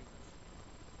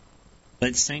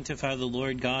 But sanctify the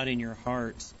Lord God in your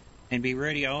hearts, and be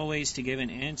ready always to give an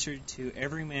answer to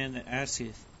every man that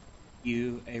asketh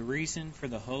you a reason for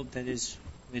the hope that is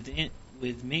within,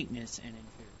 with meekness and in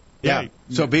fear. Yeah.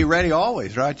 So be ready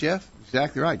always, right, Jeff?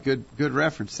 Exactly right. Good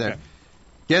reference there. Yeah.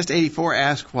 Guest 84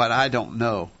 asked what I don't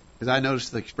know, because I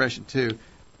noticed the expression too,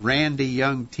 randy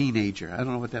young teenager. I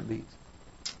don't know what that means.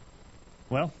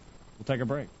 Well, we'll take a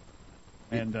break,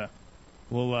 and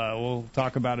we'll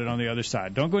talk about it on the other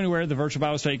side. Don't go anywhere. The virtual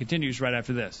Bible study continues right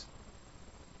after this.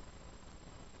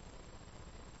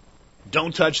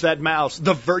 Don't touch that mouse.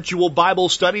 The virtual Bible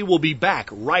study will be back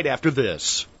right after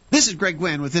this. This is Greg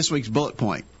Gwynn with this week's bullet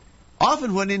point.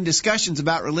 Often when in discussions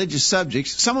about religious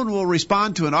subjects, someone will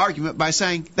respond to an argument by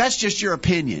saying, that's just your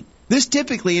opinion. This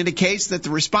typically indicates that the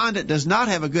respondent does not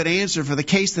have a good answer for the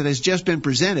case that has just been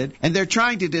presented, and they're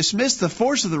trying to dismiss the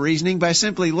force of the reasoning by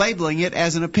simply labeling it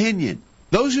as an opinion.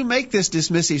 Those who make this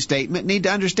dismissive statement need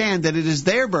to understand that it is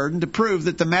their burden to prove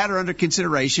that the matter under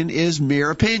consideration is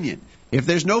mere opinion. If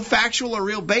there's no factual or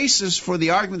real basis for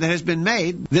the argument that has been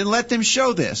made, then let them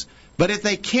show this. But if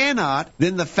they cannot,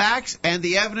 then the facts and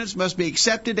the evidence must be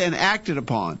accepted and acted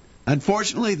upon.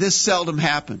 Unfortunately, this seldom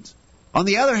happens. On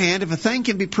the other hand, if a thing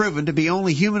can be proven to be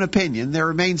only human opinion, there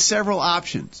remain several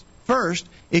options. First,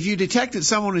 if you detect that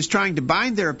someone is trying to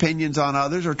bind their opinions on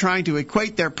others or trying to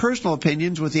equate their personal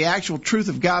opinions with the actual truth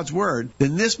of God's Word,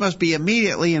 then this must be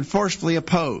immediately and forcefully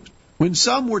opposed. When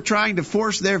some were trying to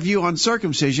force their view on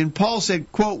circumcision, Paul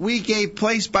said, quote, we gave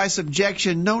place by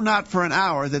subjection, no, not for an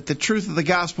hour, that the truth of the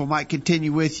gospel might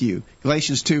continue with you.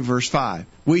 Galatians 2, verse 5.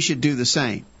 We should do the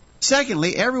same.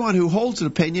 Secondly, everyone who holds an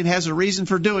opinion has a reason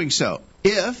for doing so.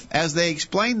 If, as they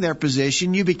explain their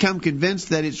position, you become convinced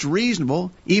that it's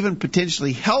reasonable, even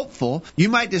potentially helpful, you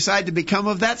might decide to become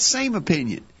of that same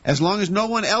opinion. As long as no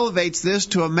one elevates this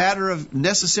to a matter of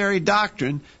necessary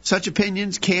doctrine, such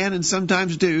opinions can and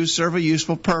sometimes do serve a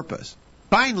useful purpose.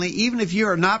 Finally, even if you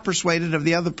are not persuaded of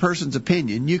the other person's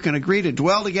opinion, you can agree to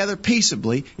dwell together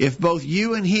peaceably if both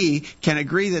you and he can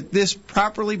agree that this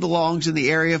properly belongs in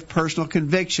the area of personal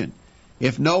conviction.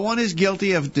 If no one is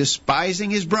guilty of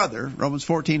despising his brother, Romans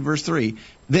 14, verse 3,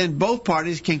 then both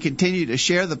parties can continue to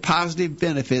share the positive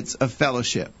benefits of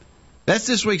fellowship. That's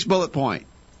this week's bullet point.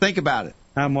 Think about it.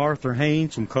 I'm Arthur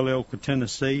Haynes from Culleoka,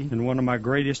 Tennessee, and one of my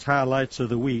greatest highlights of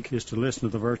the week is to listen to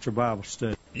the virtual Bible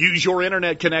study. Use your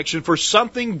internet connection for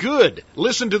something good.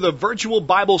 Listen to the virtual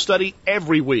Bible study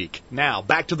every week. Now,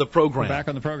 back to the program. We're back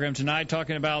on the program tonight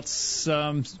talking about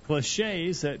some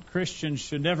cliches that Christians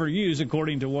should never use,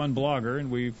 according to one blogger,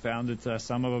 and we found that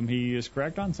some of them he is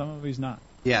correct on, some of them he's not.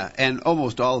 Yeah, and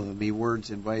almost all of them he words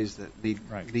in ways that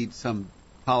need some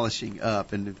polishing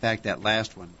up, and in fact that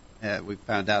last one, we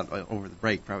found out over the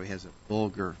break, probably has a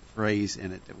vulgar phrase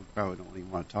in it that we probably don't even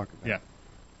want to talk about. Yeah.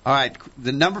 All right,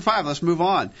 the number 5, let's move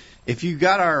on. If you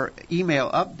got our email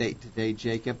update today,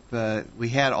 Jacob, we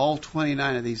had all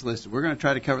 29 of these listed. We're going to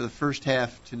try to cover the first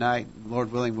half tonight.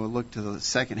 Lord willing, we'll look to the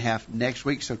second half next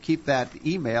week, so keep that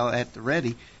email at the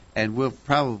ready, and we'll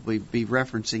probably be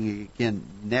referencing it again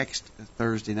next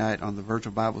Thursday night on the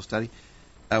virtual Bible study.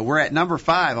 We're at number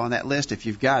 5 on that list if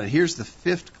you've got it. Here's the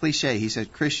 5th cliche he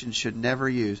said Christians should never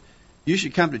use. You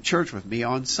should come to church with me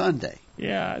on Sunday.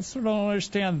 Yeah, I sort of don't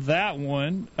understand that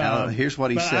one. Here's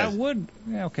what he says. I would.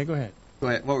 Yeah, okay, go ahead. Go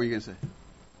ahead. What were you going to say?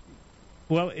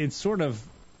 Well, it's sort of,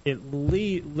 it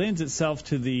lends itself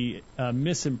to the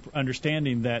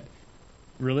misunderstanding that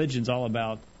religion's all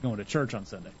about going to church on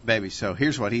Sunday. Maybe so.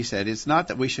 Here's what he said. It's not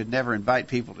that we should never invite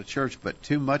people to church, but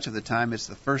too much of the time it's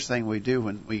the first thing we do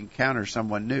when we encounter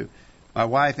someone new. My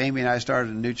wife, Amy, and I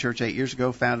started a new church 8 years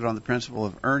ago, founded on the principle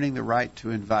of earning the right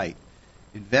to invite.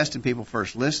 Invest in people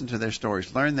first. Listen to their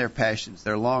stories. Learn their passions,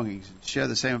 their longings, and share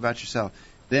the same about yourself.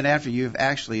 Then after you've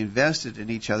actually invested in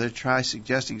each other, try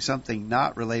suggesting something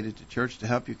not related to church to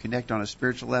help you connect on a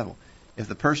spiritual level. If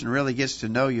the person really gets to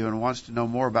know you and wants to know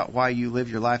more about why you live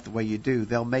your life the way you do,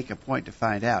 they'll make a point to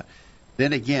find out.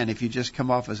 Then again, if you just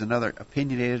come off as another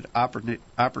opinionated,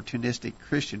 opportunistic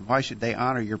Christian, why should they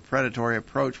honor your predatory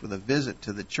approach with a visit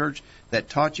to the church that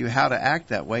taught you how to act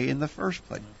that way in the first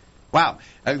place? Wow.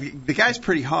 The guy's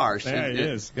pretty harsh. Yeah, he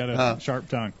is. Got a sharp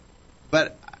tongue.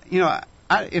 But, you know,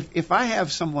 if I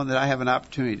have someone that I have an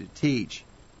opportunity to teach,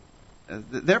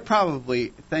 they're probably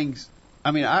things.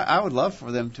 I mean, I would love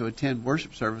for them to attend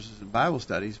worship services and Bible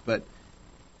studies, but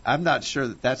I'm not sure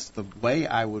that that's the way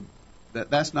I would.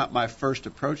 That's not my first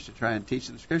approach to try and teach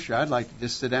them Scripture. I'd like to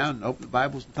just sit down and open the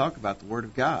Bibles and talk about the Word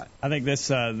of God. I think this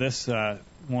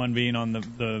one being on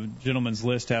the gentleman's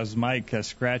list has Mike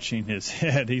scratching his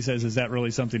head. He says, "Is that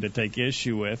really something to take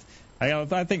issue with?"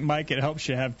 I think, Mike, it helps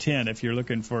you have 10 if you're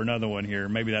looking for another one here.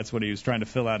 Maybe that's what he was trying to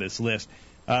fill out his list.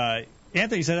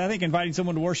 Anthony said, I think inviting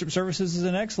someone to worship services is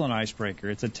an excellent icebreaker.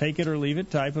 It's a take-it-or-leave-it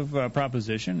type of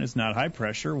proposition. It's not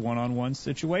high-pressure, one-on-one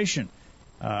situation.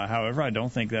 However, I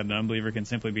don't think that an unbeliever can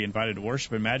simply be invited to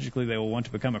worship and magically they will want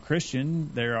to become a Christian.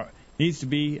 There needs to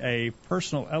be a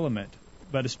personal element,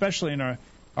 but especially in our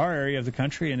area of the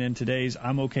country and in today's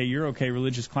I'm okay, you're okay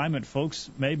religious climate, folks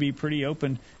may be pretty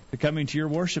open to coming to your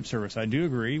worship service. I do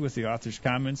agree with the author's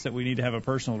comments that we need to have a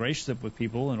personal relationship with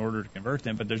people in order to convert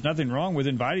them, but there's nothing wrong with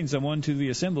inviting someone to the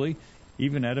assembly,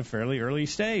 even at a fairly early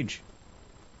stage.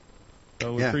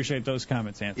 So we appreciate those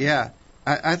comments, Anthony. Yeah,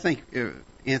 I think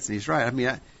Anthony's right. I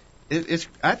mean,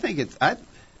 I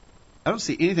don't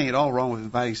see anything at all wrong with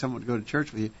inviting someone to go to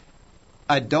church with you.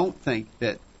 I don't think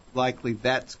that likely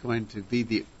that's going to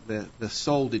be the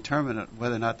sole determinant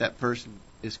whether or not that person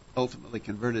is ultimately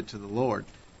converted to the Lord.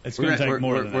 It's going to take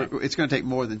more than that. It's going to take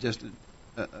more than just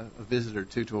a visit or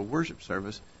two to a worship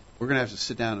service. We're going to have to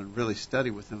sit down and really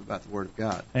study with them about the Word of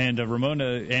God. And Ramona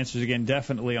answers again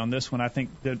definitely on this one. I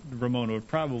think that Ramona would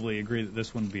probably agree that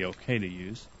this one would be okay to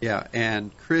use. Yeah,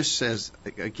 and Chris says,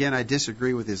 again, I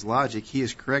disagree with his logic. He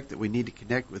is correct that we need to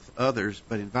connect with others,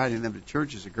 but inviting them to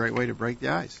church is a great way to break the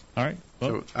ice. All right.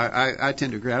 Well, so I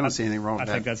tend to agree. I don't see anything wrong with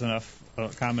that. I think that's enough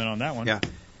comment on that one. Yeah.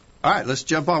 All right, let's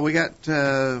jump on. We got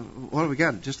what do we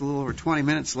got? Just a little over 20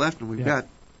 minutes left, and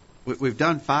we've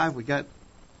done 5. We got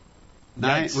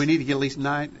 9. We need to get at least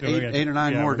 8 or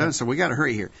 9 more done. So we got to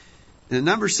hurry here. And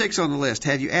number 6 on the list: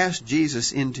 have you asked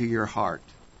Jesus into your heart?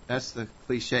 That's the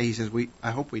cliche. He says, I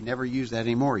hope we never use that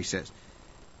anymore. He says,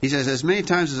 as many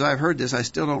times as I've heard this, I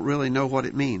still don't really know what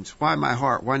it means. Why my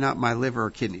heart? Why not my liver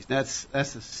or kidneys? That's a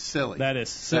silly. That is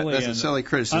silly. That's a silly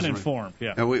criticism. Uninformed.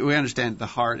 Yeah. Now, we understand the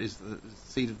heart is the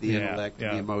seat of the intellect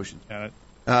and the emotions.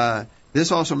 Yeah.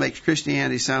 This also makes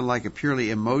Christianity sound like a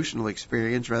purely emotional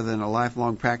experience rather than a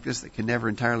lifelong practice that can never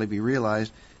entirely be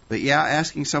realized. But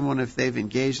asking someone if they've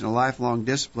engaged in a lifelong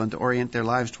discipline to orient their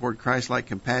lives toward Christ-like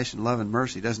compassion, love, and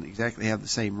mercy doesn't exactly have the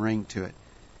same ring to it.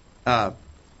 I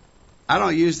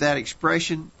don't use that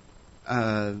expression.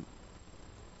 I'd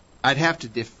have to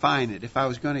define it if I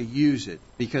was going to use it,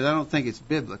 because I don't think it's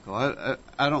biblical.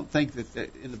 I don't think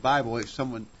that in the Bible, if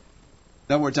someone...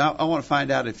 In other words, I want to find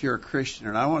out if you're a Christian,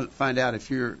 and I want to find out if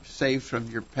you're saved from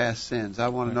your past sins. I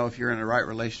want to know if you're in a right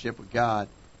relationship with God.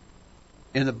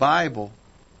 In the Bible,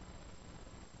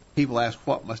 people ask,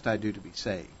 what must I do to be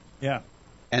saved? Yeah.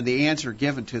 And the answer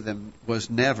given to them was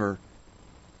never,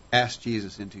 ask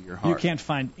Jesus into your heart. You can't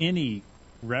find any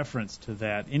reference to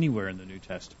that anywhere in the New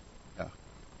Testament.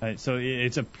 Yeah. So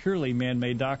it's a purely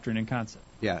man-made doctrine and concept.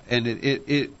 Yeah, and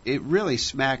it really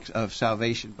smacks of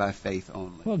salvation by faith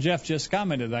only. Well, Jeff just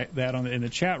commented that in the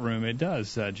chat room. It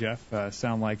does, Jeff,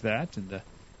 sound like that, and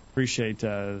appreciate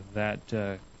that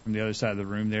from the other side of the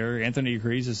room there. Anthony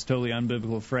agrees it's a totally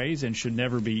unbiblical phrase and should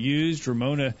never be used.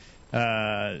 Ramona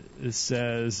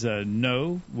says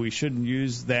no, we shouldn't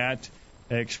use that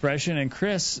expression. And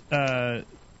Chris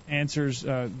answers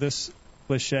this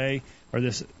cliche, or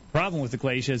this problem with the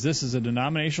cliches. This is a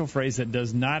denominational phrase that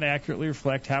does not accurately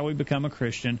reflect how we become a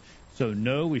Christian. So,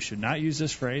 no, we should not use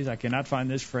this phrase. I cannot find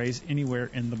this phrase anywhere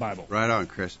in the Bible. Right on,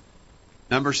 Chris.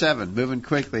 Number 7, moving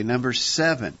quickly. Number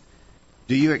 7,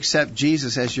 do you accept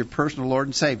Jesus as your personal Lord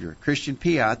and Savior? Christian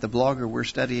Piatt, the blogger, we're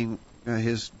studying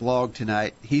his blog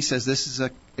tonight. He says this is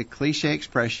a cliche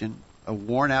expression, a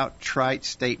worn-out, trite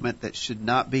statement that should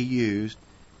not be used.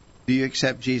 Do you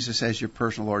accept Jesus as your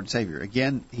personal Lord and Savior?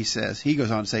 Again, he goes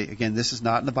on to say, again, this is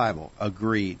not in the Bible.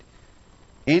 Agreed.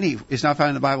 It's not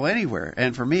found in the Bible anywhere.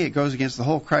 And for me, it goes against the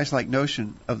whole Christ-like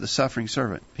notion of the suffering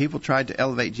servant. People tried to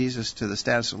elevate Jesus to the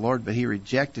status of Lord, but he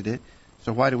rejected it.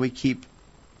 So why do we keep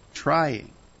trying?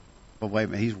 Well, wait a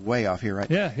minute, he's way off here, right?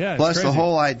 Yeah. Plus, the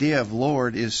whole idea of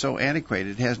Lord is so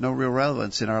antiquated, it has no real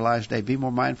relevance in our lives today. Be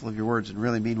more mindful of your words and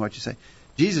really mean what you say.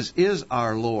 Jesus is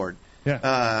our Lord.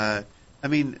 Yeah. I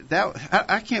mean,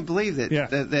 I can't believe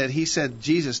that he said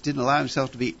Jesus didn't allow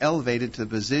himself to be elevated to the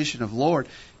position of Lord.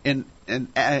 On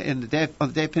the day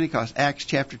of Pentecost, Acts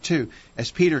chapter 2, as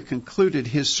Peter concluded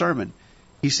his sermon,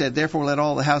 he said, "Therefore let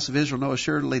all the house of Israel know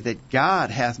assuredly that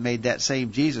God hath made that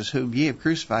same Jesus whom ye have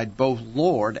crucified both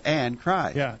Lord and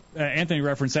Christ." Yeah, Anthony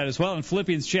referenced that as well in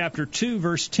Philippians chapter 2,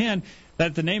 verse 10, that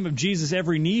at the name of Jesus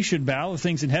every knee should bow, of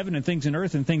things in heaven and things in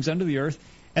earth and things under the earth,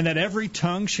 and that every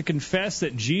tongue should confess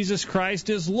that Jesus Christ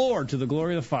is Lord to the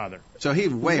glory of the Father. So he's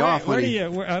way off. I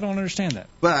don't understand that.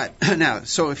 But now,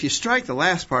 so if you strike the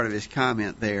last part of his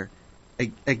comment there,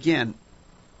 again,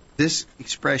 this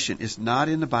expression is not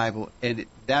in the Bible, and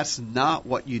that's not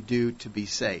what you do to be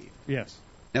saved. Yes.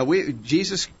 Now,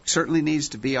 Jesus certainly needs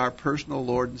to be our personal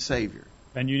Lord and Savior.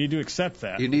 And you need to accept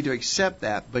that. You need to accept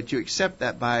that, but you accept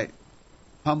that by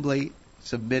humbly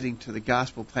submitting to the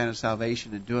gospel plan of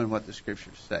salvation and doing what the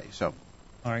Scriptures say. So,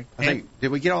 all right.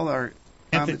 Did we get all our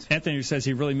comments? Anthony says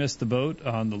he really missed the boat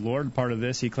on the Lord part of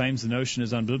this. He claims the notion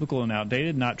is unbiblical and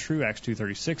outdated, not true. Acts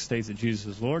 2:36 states that Jesus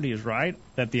is Lord. He is right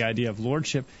that the idea of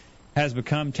lordship has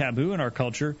become taboo in our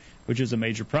culture, which is a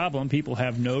major problem. People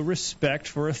have no respect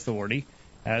for authority.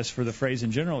 As for the phrase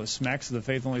in general, it smacks of the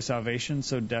faith-only salvation,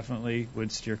 so definitely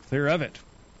would steer clear of it.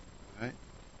 All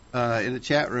right. In the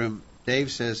chat room,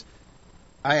 Dave says,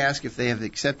 I ask if they have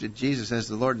accepted Jesus as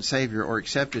the Lord and Savior or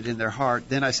accepted in their heart.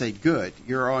 Then I say, good,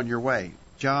 you're on your way.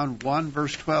 John 1,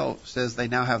 verse 12 says they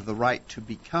now have the right to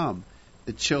become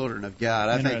the children of God.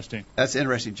 I think that's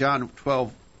interesting. John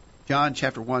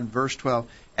chapter 1, verse 12,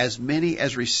 as many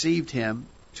as received him,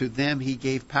 to them he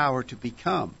gave power to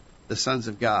become the sons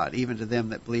of God, even to them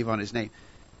that believe on his name.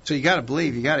 So you got to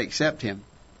believe, you got to accept him,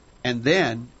 and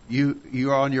then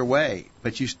you're on your way.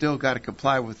 But you still got to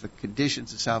comply with the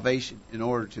conditions of salvation in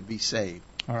order to be saved.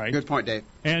 All right. Good point, Dave.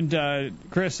 And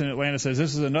Chris in Atlanta says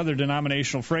this is another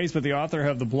denominational phrase, but the author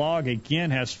of the blog again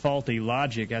has faulty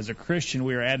logic. As a Christian,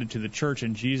 we are added to the church,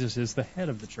 and Jesus is the head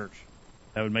of the church.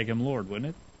 That would make him Lord,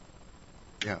 wouldn't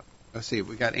it? Yeah. Let's see.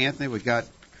 We got Anthony. We got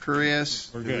Chris.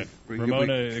 We're good.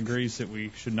 Ramona agrees that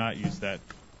we should not use that.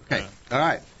 Okay. All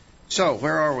right. So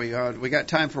where are we? We got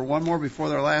time for one more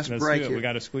before our last break. We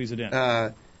got to squeeze it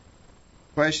in.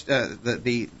 Question.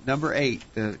 The number 8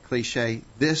 cliche.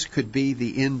 This could be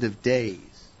the end of days.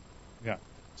 Yeah.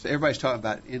 So everybody's talking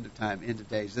about end of time, end of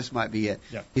days. This might be it.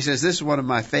 Yeah. He says this is one of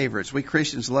my favorites. We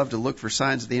Christians love to look for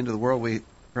signs of the end of the world. We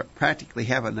practically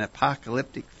have an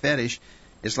apocalyptic fetish.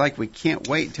 It's like we can't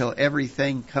wait until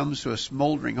everything comes to a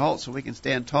smoldering halt so we can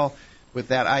stand tall with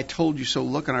that I told you so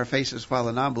look on our faces while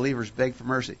the non-believers beg for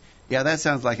mercy. Yeah, that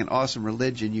sounds like an awesome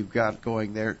religion you've got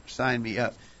going there. Sign me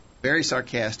up. Very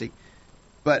sarcastic.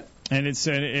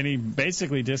 And he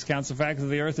basically discounts the fact that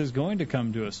the earth is going to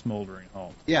come to a smoldering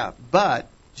halt. Yeah, but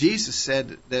Jesus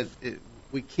said that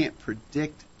we can't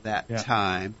predict that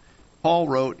time. Paul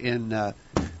wrote in 1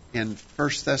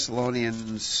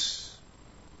 Thessalonians...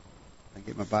 I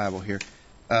get my Bible here.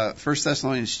 1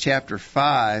 Thessalonians chapter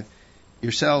 5,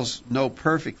 yourselves know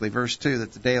perfectly, verse 2,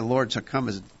 that the day of the Lord shall come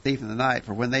as a thief in the night.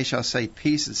 For when they shall say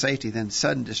peace and safety, then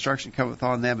sudden destruction cometh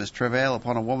on them as travail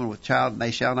upon a woman with child, and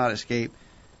they shall not escape.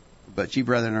 But ye,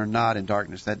 brethren, are not in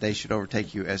darkness. That day should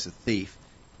overtake you as a thief.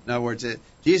 In other words,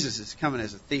 Jesus is coming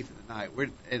as a thief in the night.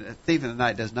 And a thief in the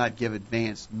night does not give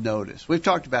advance notice. We've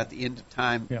talked about the end of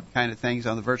time kind of things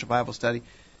on the Virtual Bible Study.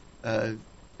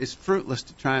 It's fruitless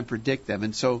to try and predict them.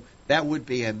 And so that would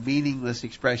be a meaningless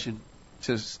expression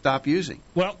to stop using.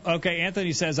 Well, okay,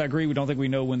 Anthony says, I agree, we don't think we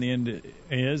know when the end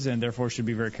is, and therefore should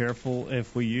be very careful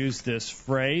if we use this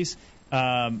phrase.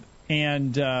 And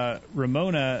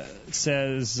Ramona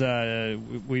says,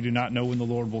 we do not know when the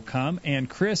Lord will come. And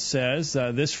Chris says,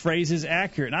 this phrase is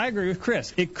accurate. And I agree with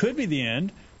Chris. It could be the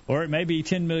end, or it may be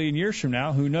 10 million years from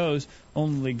now. Who knows?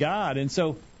 Only God. And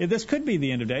so this could be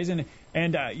the end of days. And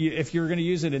if you're going to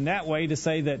use it in that way to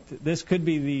say that this could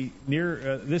be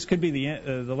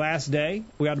the last day,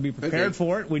 we ought to be prepared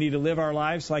for it. We need to live our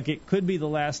lives like it could be the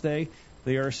last day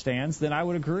the earth stands. Then I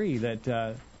would agree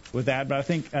that with that. But I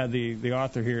think the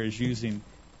author here is using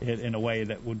it in a way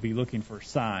that would be looking for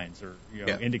signs or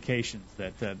indications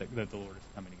that the Lord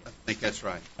is coming again. I think that's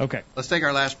right. Okay. Let's take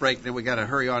our last break. Then we got to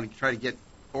hurry on and try to get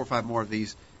 4 or 5 more of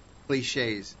these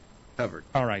cliches covered.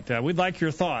 All right. We'd like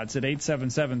your thoughts at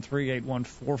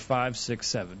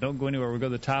 877-381-4567. Don't go anywhere. We'll go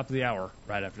to the top of the hour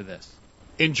right after this.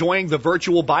 Enjoying the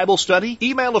virtual Bible study?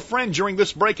 Email a friend during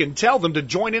this break and tell them to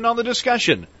join in on the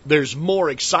discussion. There's more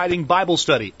exciting Bible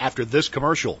study after this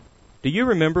commercial. Do you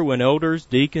remember when elders,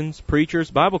 deacons,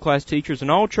 preachers, Bible class teachers,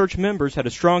 and all church members had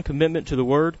a strong commitment to the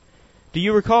Word? Do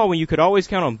you recall when you could always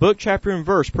count on book, chapter, and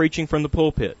verse preaching from the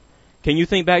pulpit? Can you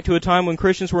think back to a time when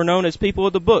Christians were known as people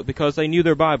of the book because they knew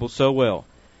their Bible so well?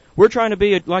 We're trying to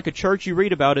be like a church you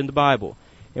read about in the Bible,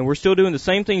 and we're still doing the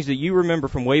same things that you remember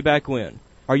from way back when.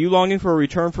 Are you longing for a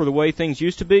return for the way things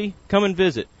used to be? Come and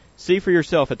visit. See for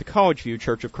yourself at the College View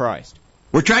Church of Christ.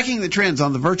 We're tracking the trends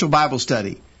on the virtual Bible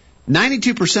study.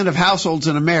 92% of households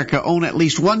in America own at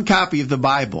least one copy of the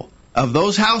Bible. Of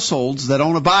those households that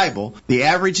own a Bible, the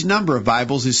average number of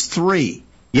Bibles is 3.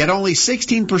 Yet only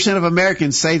 16% of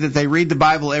Americans say that they read the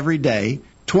Bible every day.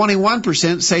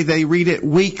 21% say they read it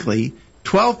weekly.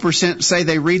 12% say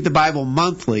they read the Bible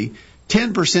monthly.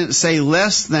 10% say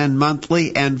less than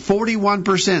monthly. And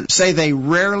 41% say they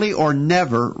rarely or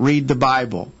never read the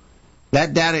Bible.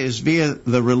 That data is via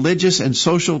the Religious and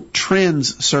Social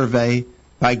Trends Survey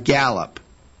by Gallup.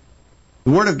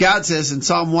 The Word of God says in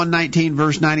Psalm 119,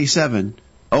 verse 97,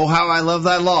 "Oh, how I love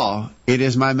thy law. It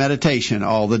is my meditation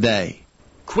all the day."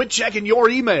 Quit checking your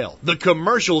email. The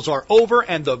commercials are over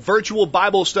and the virtual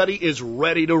Bible study is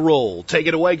ready to roll. Take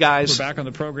it away, guys. We're back on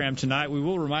the program tonight. We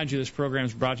will remind you this program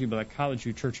is brought to you by the College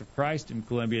View Church of Christ in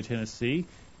Columbia, Tennessee.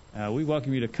 We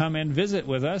welcome you to come and visit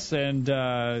with us. And,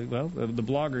 the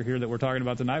blogger here that we're talking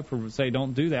about tonight would say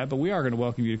don't do that, but we are going to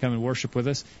welcome you to come and worship with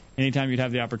us. Anytime you'd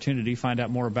have the opportunity, find out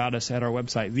more about us at our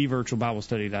website,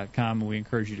 thevirtualbiblestudy.com, and we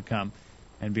encourage you to come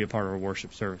and be a part of our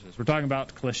worship services. We're talking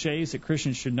about cliches that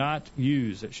Christians should not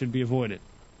use, that should be avoided.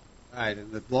 All right,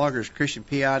 and the blogger's Christian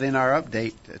Piatt. In our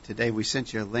update today, we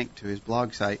sent you a link to his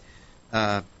blog site.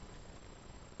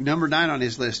 Number 9 on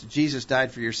his list, Jesus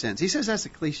died for your sins. He says that's a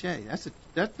cliche.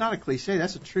 That's not a cliche.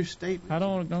 That's a true statement. I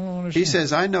don't understand. He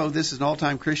says, I know this is an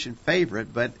all-time Christian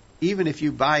favorite, but even if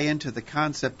you buy into the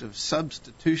concept of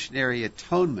substitutionary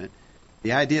atonement,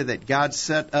 the idea that God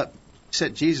set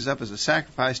Jesus up as a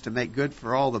sacrifice to make good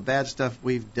for all the bad stuff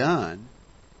we've done.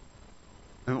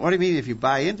 I mean, what do you mean if you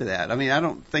buy into that? I mean, I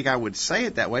don't think I would say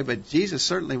it that way, but Jesus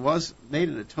certainly made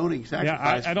an atoning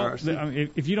sacrifice for our sins.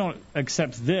 If you don't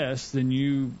accept this, then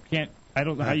you can't. I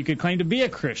don't know how you could claim to be a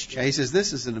Christian. Yeah, he says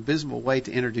this is an abysmal way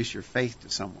to introduce your faith to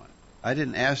someone. I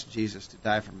didn't ask Jesus to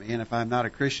die for me, and if I'm not a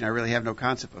Christian, I really have no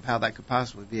concept of how that could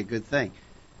possibly be a good thing.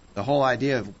 The whole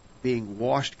idea of being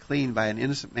washed clean by an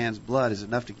innocent man's blood is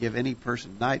enough to give any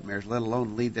person nightmares, let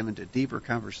alone lead them into deeper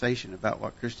conversation about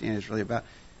what Christianity is really about.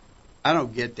 I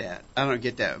don't get that.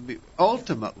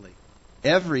 Ultimately,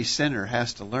 every sinner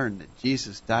has to learn that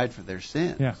Jesus died for their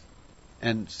sins. Yeah.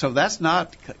 And so that's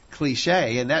not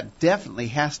cliche, and that definitely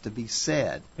has to be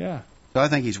said. Yeah. So I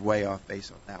think he's way off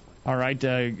base on that one. All right,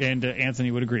 and Anthony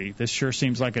would agree. This sure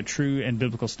seems like a true and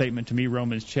biblical statement to me.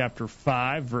 Romans chapter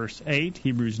 5, verse 8,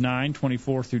 Hebrews 9,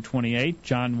 24 through 28,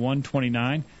 John 1,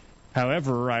 29.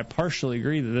 However, I partially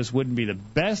agree that this wouldn't be the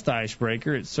best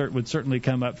icebreaker. It would certainly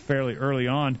come up fairly early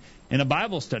on in a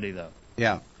Bible study, though.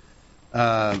 Yeah.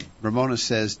 Ramona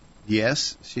says,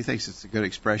 yes, she thinks it's a good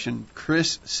expression.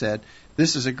 Chris said,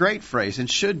 this is a great phrase and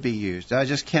should be used. I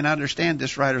just can't understand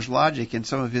this writer's logic in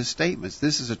some of his statements.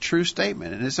 This is a true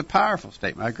statement, and it's a powerful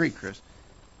statement. I agree, Chris.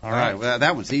 All right. Well,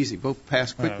 that one's easy. We'll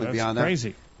pass quickly beyond that.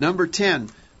 Crazy. Number 10,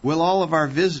 will all of our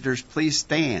visitors please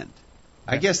stand?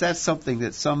 I guess that's something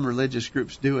that some religious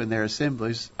groups do in their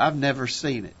assemblies. I've never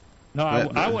seen it. No,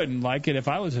 I wouldn't like it if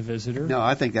I was a visitor. No,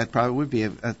 I think that probably would be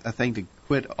a thing to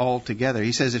quit altogether.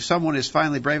 He says if someone is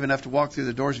finally brave enough to walk through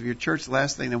the doors of your church, the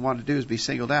last thing they want to do is be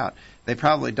singled out. They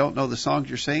probably don't know the songs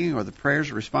you're singing or the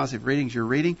prayers or responsive readings you're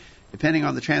reading. Depending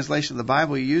on the translation of the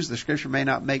Bible you use, the scripture may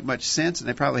not make much sense, and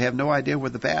they probably have no idea where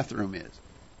the bathroom is.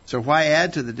 So why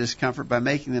add to the discomfort by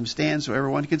making them stand so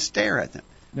everyone can stare at them?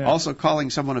 Yeah. Also, calling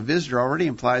someone a visitor already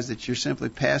implies that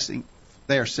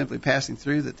they are simply passing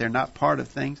through, that they're not part of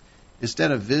things.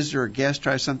 Instead of visitor or guest,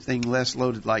 try something less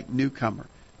loaded like newcomer.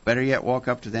 Better yet, walk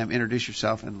up to them, introduce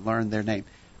yourself, and learn their name.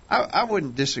 I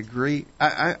wouldn't disagree.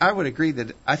 I would agree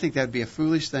that I think that would be a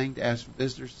foolish thing to ask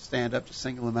visitors to stand up to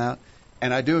single them out.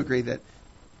 And I do agree that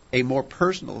a more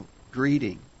personal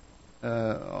greeting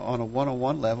on a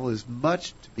one-on-one level is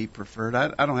much to be preferred.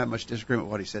 I don't have much disagreement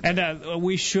with what he said. And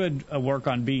we should work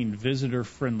on being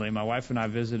visitor-friendly. My wife and I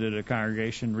visited a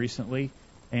congregation recently,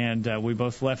 and we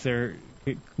both left there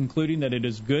concluding that it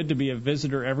is good to be a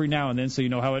visitor every now and then so you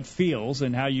know how it feels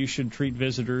and how you should treat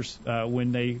visitors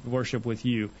when they worship with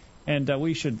you. And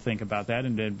we should think about that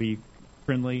and be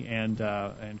friendly and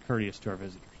courteous to our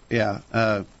visitors.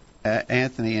 Yeah.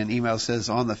 Anthony in email says,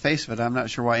 on the face of it, I'm not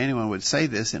sure why anyone would say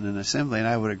this in an assembly, and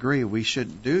I would agree we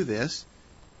shouldn't do this.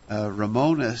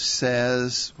 Ramona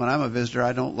says, when I'm a visitor,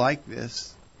 I don't like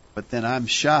this, but then I'm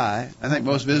shy. I think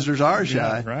most visitors are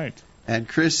shy. Yeah, right. And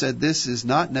Chris said, this is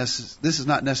not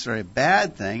necessarily a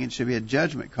bad thing. It should be a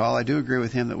judgment call. I do agree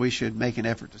with him that we should make an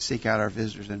effort to seek out our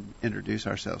visitors and introduce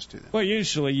ourselves to them. Well,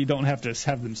 usually you don't have to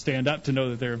have them stand up to know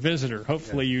that they're a visitor.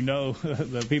 Hopefully you know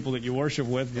the people that you worship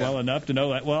with well enough to know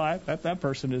that, well, that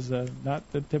person is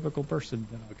not the typical person.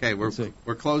 Okay,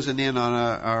 we're closing in on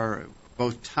our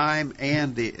both time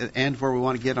and where we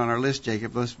want to get on our list,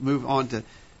 Jacob. Let's move on to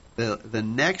the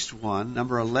next one,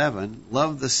 number 11,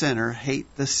 love the sinner, hate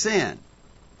the sin.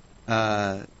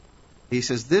 He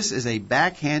says, this is a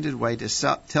backhanded way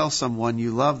to tell someone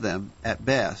you love them at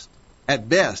best. At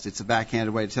best, it's a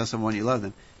backhanded way to tell someone you love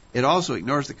them. It also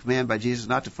ignores the command by Jesus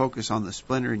not to focus on the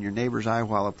splinter in your neighbor's eye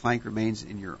while a plank remains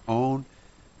in your own.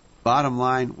 Bottom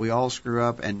line, we all screw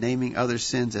up, and naming other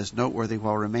sins as noteworthy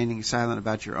while remaining silent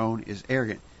about your own is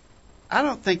arrogant. I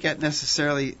don't think that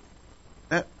necessarily...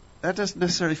 That doesn't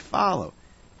necessarily follow.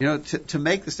 You know, to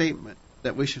make the statement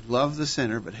that we should love the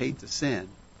sinner but hate the sin,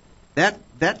 that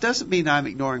doesn't mean I'm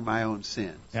ignoring my own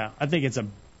sins. Yeah, I think it's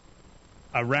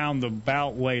a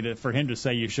roundabout way for him to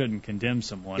say you shouldn't condemn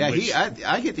someone. Yeah,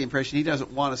 I get the impression he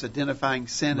doesn't want us identifying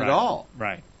sin at all.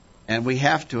 Right. And we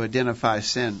have to identify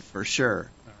sin for sure.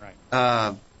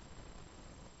 All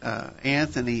right.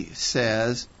 Anthony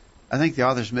says, I think the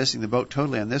author's missing the boat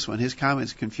totally on this one. His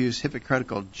comments confuse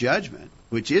hypocritical judgment,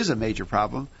 which is a major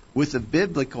problem, with the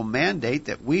biblical mandate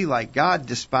that we, like God,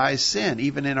 despise sin,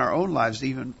 even in our own lives,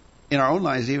 even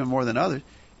more than others,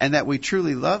 and that we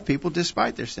truly love people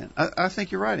despite their sin. I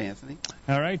think you're right, Anthony.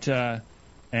 All right.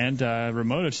 And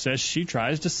Ramona says she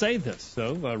tries to say this.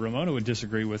 So Ramona would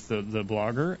disagree with the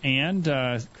blogger. And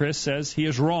Chris says he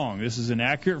is wrong. This is an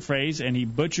accurate phrase, and he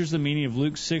butchers the meaning of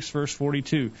Luke 6, verse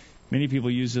 42. Many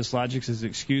people use this logic as an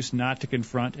excuse not to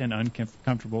confront an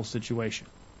uncomfortable situation.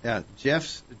 Yeah,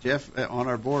 Jeff on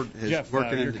our board is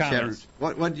working in the chat room.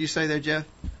 What did you say there, Jeff?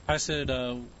 I said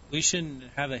we shouldn't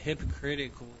have a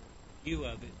hypocritical view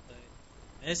of it, but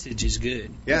the message is good.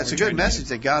 Yeah, it's a good message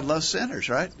that God loves sinners,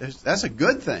 right? That's a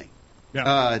good thing.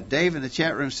 Yeah. Dave in the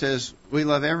chat room says, we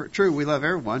love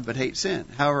everyone, but hate sin.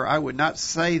 However, I would not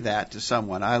say that to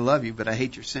someone. I love you, but I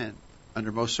hate your sin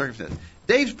under most circumstances.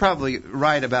 Dave's probably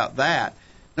right about that.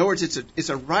 In other words, it's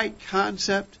a right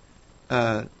concept,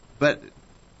 but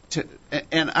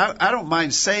I don't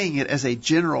mind saying it as a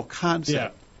general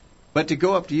concept, but to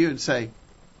go up to you and say,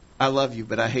 I love you,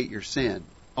 but I hate your sin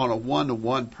on a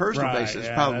one-to-one personal basis,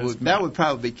 that would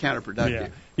probably be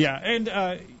counterproductive. Yeah, and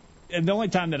the only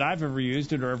time that I've ever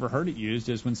used it or ever heard it used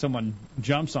is when someone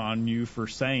jumps on you for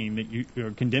saying that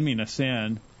you're condemning a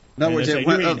sin. In other words,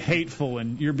 you're being hateful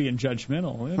and you're being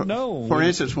judgmental. No. For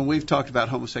instance, when we've talked about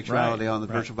homosexuality on the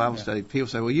Virtual Bible Study, people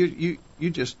say, "Well, you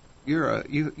hate you're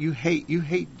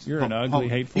an ugly,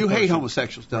 hateful. You person. hate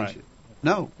homosexuals, don't you?"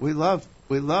 No, we love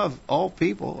all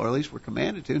people, or at least we're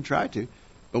commanded to and try to,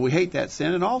 but we hate that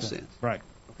sin and all sins. Right.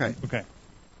 Okay.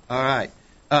 All right.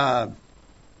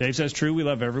 Dave says, true, we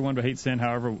love everyone but hate sin.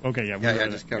 However, okay, I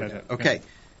just covered that. Okay.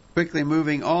 Quickly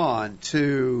moving on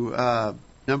to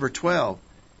number 12.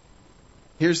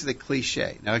 Here's the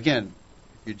cliche. Now, again,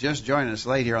 if you're just joining us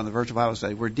late here on the Virtual Bible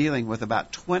Study, we're dealing with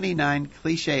about 29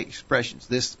 cliche expressions.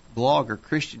 This blogger,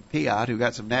 Christian Piatt, who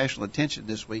got some national attention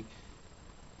this week,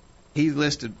 he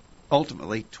listed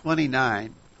ultimately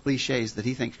 29 cliches that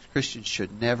he thinks Christians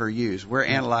should never use. We're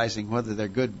analyzing whether they're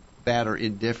good, bad, or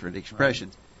indifferent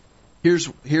expressions.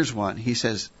 Here's one. He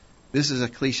says, this is a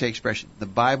cliche expression. The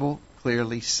Bible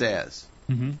clearly says.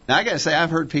 Mm-hmm. Now, I got to say, I've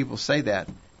heard people say that,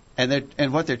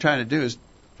 and what they're trying to do is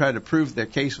try to prove their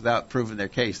case without proving their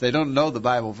case. They don't know the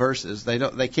Bible verses.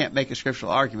 They can't make a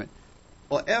scriptural argument.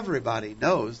 Well, everybody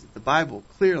knows that the Bible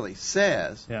clearly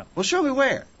says. Yeah. Well, show me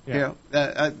where. Yeah.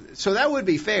 So that would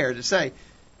be fair to say.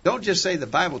 Don't just say the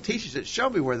Bible teaches it. Show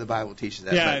me where the Bible teaches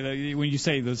that. Yeah, when you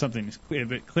say that something is clear,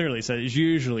 but clearly says,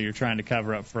 usually you're trying to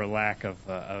cover up for a lack of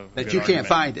that you can't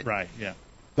find it. Right. Yeah.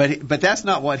 But that's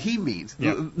not what he means.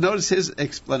 Yeah. Notice his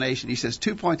explanation. He says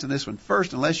 2 points on this one.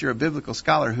 First, unless you're a biblical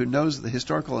scholar who knows the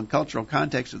historical and cultural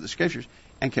context of the Scriptures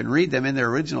and can read them in their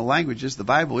original languages, the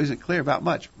Bible isn't clear about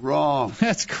much. Wrong.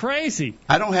 That's crazy.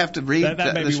 I don't have to read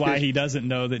that may be why he doesn't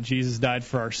know that Jesus died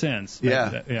for our sins.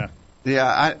 Yeah.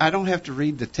 Yeah, I don't have to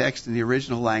read the text in the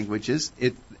original languages.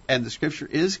 And the Scripture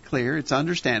is clear. It's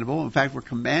understandable. In fact, we're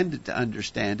commanded to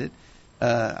understand it.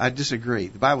 I disagree.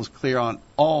 The Bible's clear on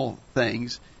all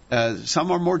things.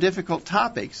 Some are more difficult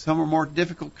topics. Some are more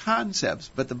difficult concepts.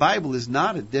 But the Bible is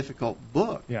not a difficult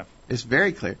book. Yeah. It's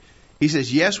very clear. He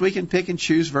says, yes, we can pick and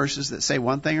choose verses that say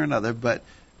one thing or another, but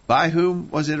by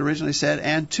whom was it originally said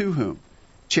and to whom?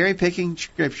 Cherry-picking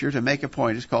Scripture to make a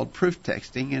point is called proof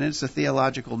texting, and it's a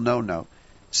theological no-no.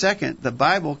 Second, the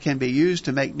Bible can be used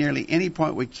to make nearly any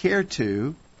point we care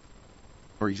to.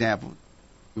 For example,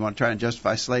 you want to try and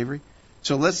justify slavery?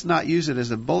 So let's not use it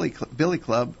as a billy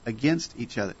club against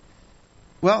each other.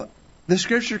 Well, the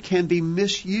Scripture can be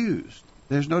misused.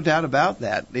 There's no doubt about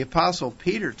that. The Apostle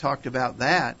Peter talked about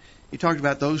that. He talked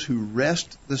about those who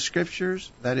wrest the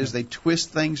Scriptures. That is, they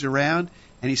twist things around.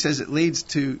 And he says it leads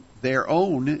to their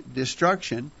own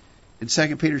destruction. In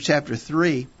 2 Peter chapter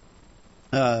 3,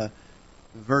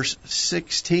 verse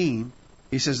 16,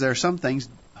 he says there are some things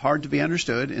hard to be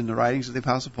understood in the writings of the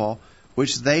Apostle Paul,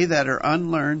 which they that are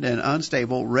unlearned and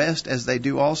unstable wrest as they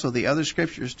do also the other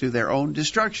Scriptures to their own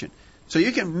destruction. So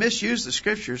you can misuse the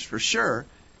Scriptures for sure,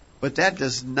 but that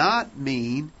does not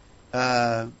mean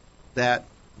that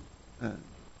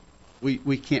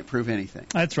we can't prove anything.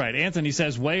 That's right. Anthony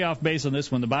says, way off base on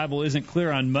this one. The Bible isn't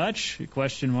clear on much,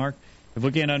 question mark. If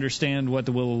we can't understand what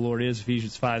the will of the Lord is,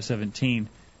 Ephesians 5:17,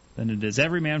 then it is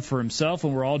every man for himself,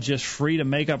 and we're all just free to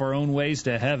make up our own ways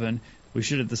to heaven. We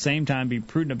should at the same time be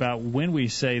prudent about when we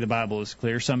say the Bible is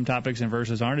clear. Some topics and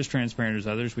verses aren't as transparent as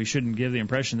others. We shouldn't give the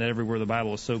impression that every word of the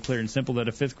Bible is so clear and simple that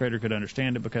a fifth grader could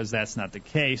understand it, because that's not the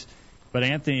case. But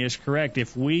Anthony is correct.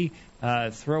 If we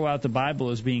throw out the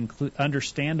Bible as being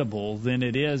understandable, then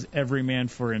it is every man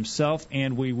for himself,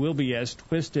 and we will be as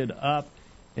twisted up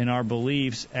in our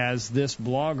beliefs as this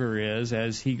blogger is,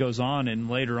 as he goes on and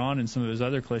later on in some of his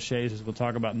other cliches, as we'll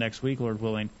talk about next week, Lord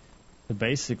willing, to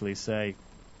basically say,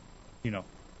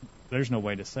 there's no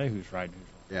way to say who's right and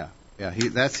who's wrong. Yeah.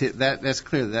 That's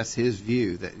clear. That's his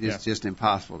view. That it's just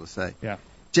impossible to say. Yeah.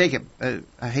 Jacob,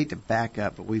 I hate to back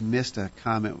up, but we missed a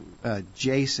comment.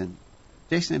 Jason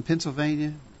in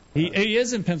Pennsylvania? He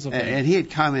is in Pennsylvania. And he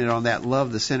had commented on that,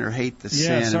 love the sinner, hate the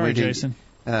sin. Yeah, sorry, Jason.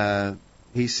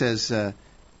 He says,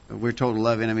 we're told to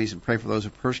love enemies and pray for those who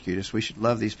persecute us. We should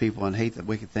love these people and hate the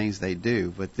wicked things they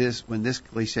do. But when this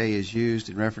cliche is used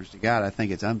in reference to God, I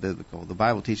think it's unbiblical. The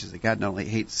Bible teaches that God not only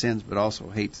hates sins, but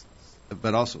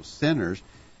also sinners.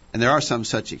 And there are some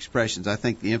such expressions. I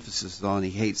think the emphasis is on he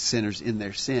hates sinners in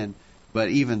their sin. But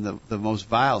even the most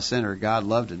vile sinner, God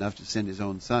loved enough to send his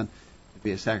own son to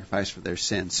be a sacrifice for their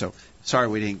sins. So sorry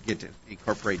we didn't get to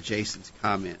incorporate Jason's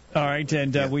comment. All right,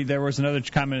 and there was another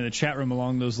comment in the chat room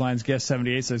along those lines. Guest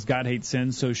 78 says, God hates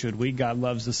sin, so should we. God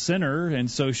loves the sinner,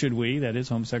 and so should we. That is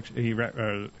homosexual.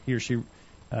 He or she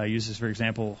uses, for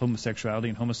example, homosexuality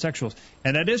and homosexuals.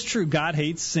 And that is true. God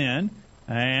hates sin.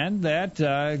 And that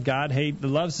God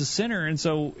loves the sinner. And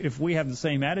so if we have the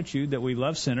same attitude that we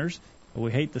love sinners, but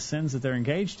we hate the sins that they're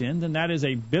engaged in, then that is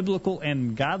a biblical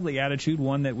and godly attitude,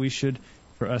 one that we should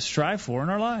strive for in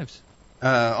our lives.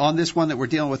 On this one that we're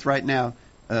dealing with right now,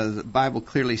 the Bible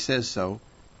clearly says so.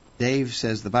 Dave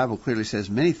says the Bible clearly says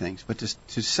many things, but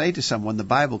to say to someone the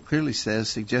Bible clearly says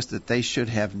suggests that they should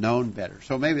have known better.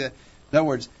 So maybe, in other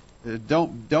words,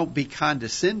 don't be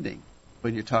condescending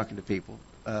when you're talking to people.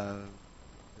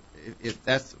 If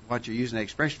that's what you're using the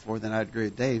expression for, then I'd agree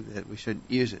with Dave that we shouldn't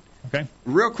use it. Okay.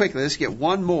 Real quickly, let's get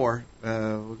one more.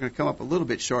 We're going to come up a little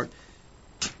bit short.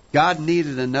 God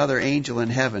needed another angel in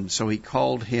heaven, so he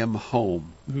called him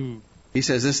home. Ooh. He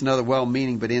says this is another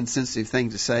well-meaning but insensitive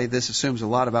thing to say. This assumes a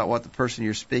lot about what the person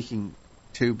you're speaking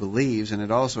to believes, and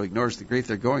it also ignores the grief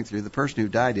they're going through. The person who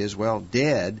died is,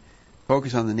 dead.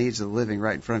 Focus on the needs of the living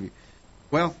right in front of you.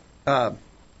 Well,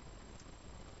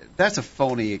 that's a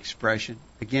phony expression.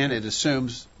 Again, it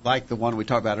assumes, like the one we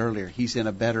talked about earlier, he's in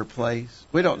a better place.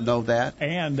 We don't know that.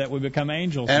 And that we become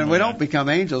angels. And we don't become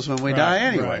angels when we die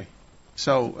anyway. Right.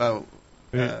 So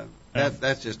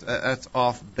that's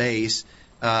off base.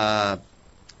 Anthony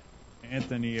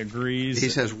agrees. He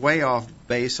says way off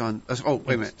base on... wait a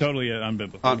minute. It's totally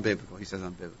unbiblical. Unbiblical. He says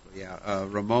unbiblical, yeah.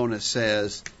 Ramona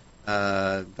says,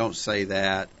 don't say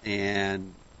that.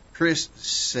 And Chris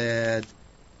said...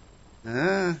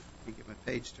 let me get my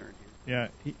page turned here.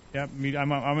 Yeah,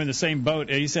 I'm in the same boat.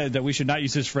 He said that we should not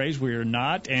use this phrase. We are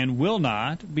not and will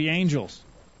not be angels.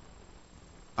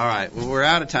 All right. Well, we're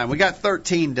out of time. We got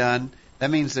 13 done.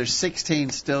 That means there's 16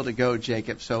 still to go,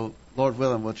 Jacob. So, Lord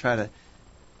willing, we'll try to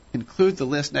conclude the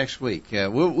list next week.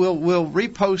 We'll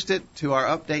repost it to our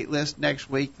update list next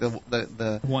week.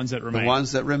 The ones that remain. The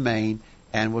ones that remain.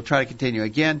 and we'll try to continue.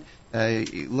 Again,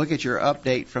 look at your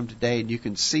update from today, and you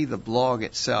can see the blog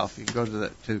itself. You can go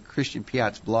to Christian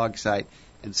Piatt's blog site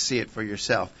and see it for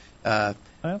yourself. I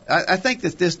think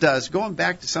that this does, going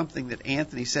back to something that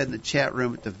Anthony said in the chat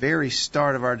room at the very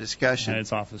start of our discussion. And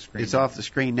it's off the screen. It's off the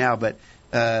screen now, but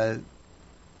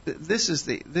this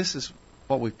is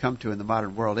what we've come to in the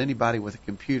modern world. Anybody with a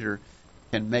computer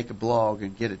can make a blog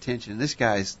and get attention. And this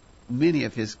guy's, many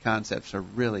of his concepts are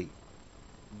really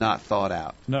not thought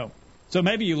out. No. So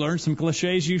maybe you learned some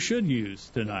cliches you should use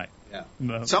tonight.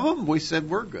 Yeah. Some of them we said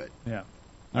were good. Yeah.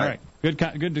 All right.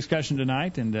 Good discussion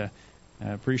tonight, and I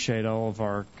appreciate all of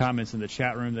our comments in the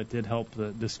chat room that did help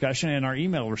the discussion, and our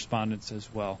email respondents as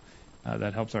well.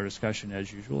 That helps our discussion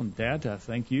as usual. And Dad,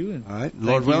 thank you. And all right.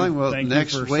 Lord willing,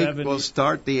 next week we'll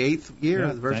start the 8th year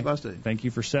of the Virtual Bible Study. Thank you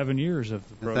for 7 years of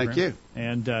the program. Thank you.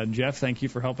 And Jeff, thank you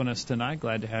for helping us tonight.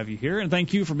 Glad to have you here. And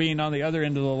thank you for being on the other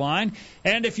end of the line.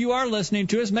 And if you are listening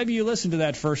to us, maybe you listened to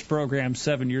that first program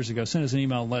 7 years ago. Send us an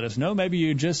email and let us know. Maybe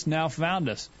you just now found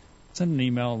us. Send an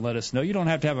email and let us know. You don't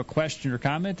have to have a question or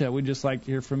comment. We'd just like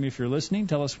to hear from you if you're listening.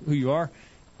 Tell us who you are,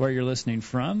 where you're listening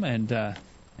from, and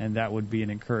that would be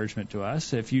an encouragement to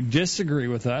us. If you disagree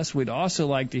with us, we'd also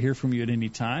like to hear from you at any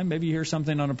time. Maybe you hear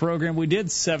something on a program we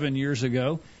did 7 years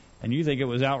ago, and you think it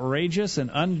was outrageous and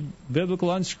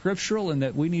unbiblical, unscriptural, and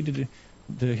that we needed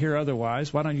to hear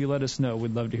otherwise. Why don't you let us know?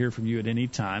 We'd love to hear from you at any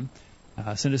time.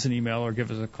 Send us an email or give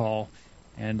us a call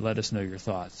and let us know your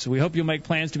thoughts. So we hope you'll make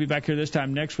plans to be back here this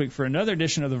time next week for another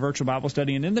edition of the Virtual Bible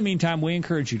Study. And in the meantime, we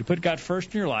encourage you to put God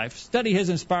first in your life, study His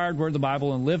inspired Word, the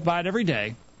Bible, and live by it every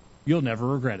day. You'll never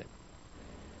regret it.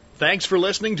 Thanks for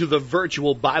listening to the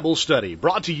Virtual Bible Study,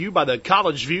 brought to you by the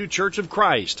College View Church of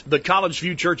Christ. The College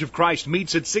View Church of Christ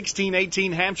meets at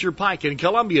 1618 Hampshire Pike in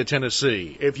Columbia,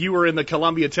 Tennessee. If you are in the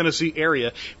Columbia, Tennessee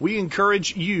area, we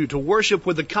encourage you to worship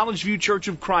with the College View Church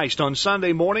of Christ on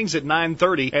Sunday mornings at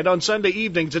 9:30 and on Sunday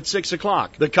evenings at 6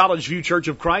 o'clock. The College View Church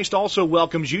of Christ also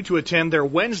welcomes you to attend their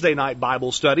Wednesday night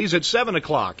Bible studies at 7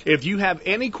 o'clock. If you have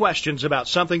any questions about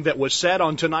something that was said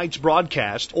on tonight's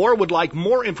broadcast or would like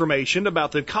more information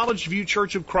about the College View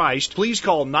Church of Christ, please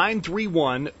call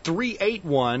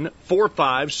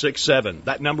 931-381-4567.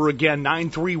 That number again,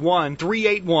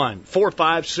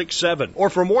 931-381-4567. Or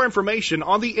for more information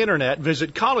on the internet,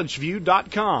 visit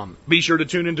collegeview.com. Be sure to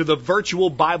tune into the Virtual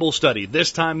Bible Study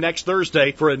this time next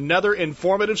Thursday for another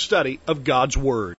informative study of God's Word.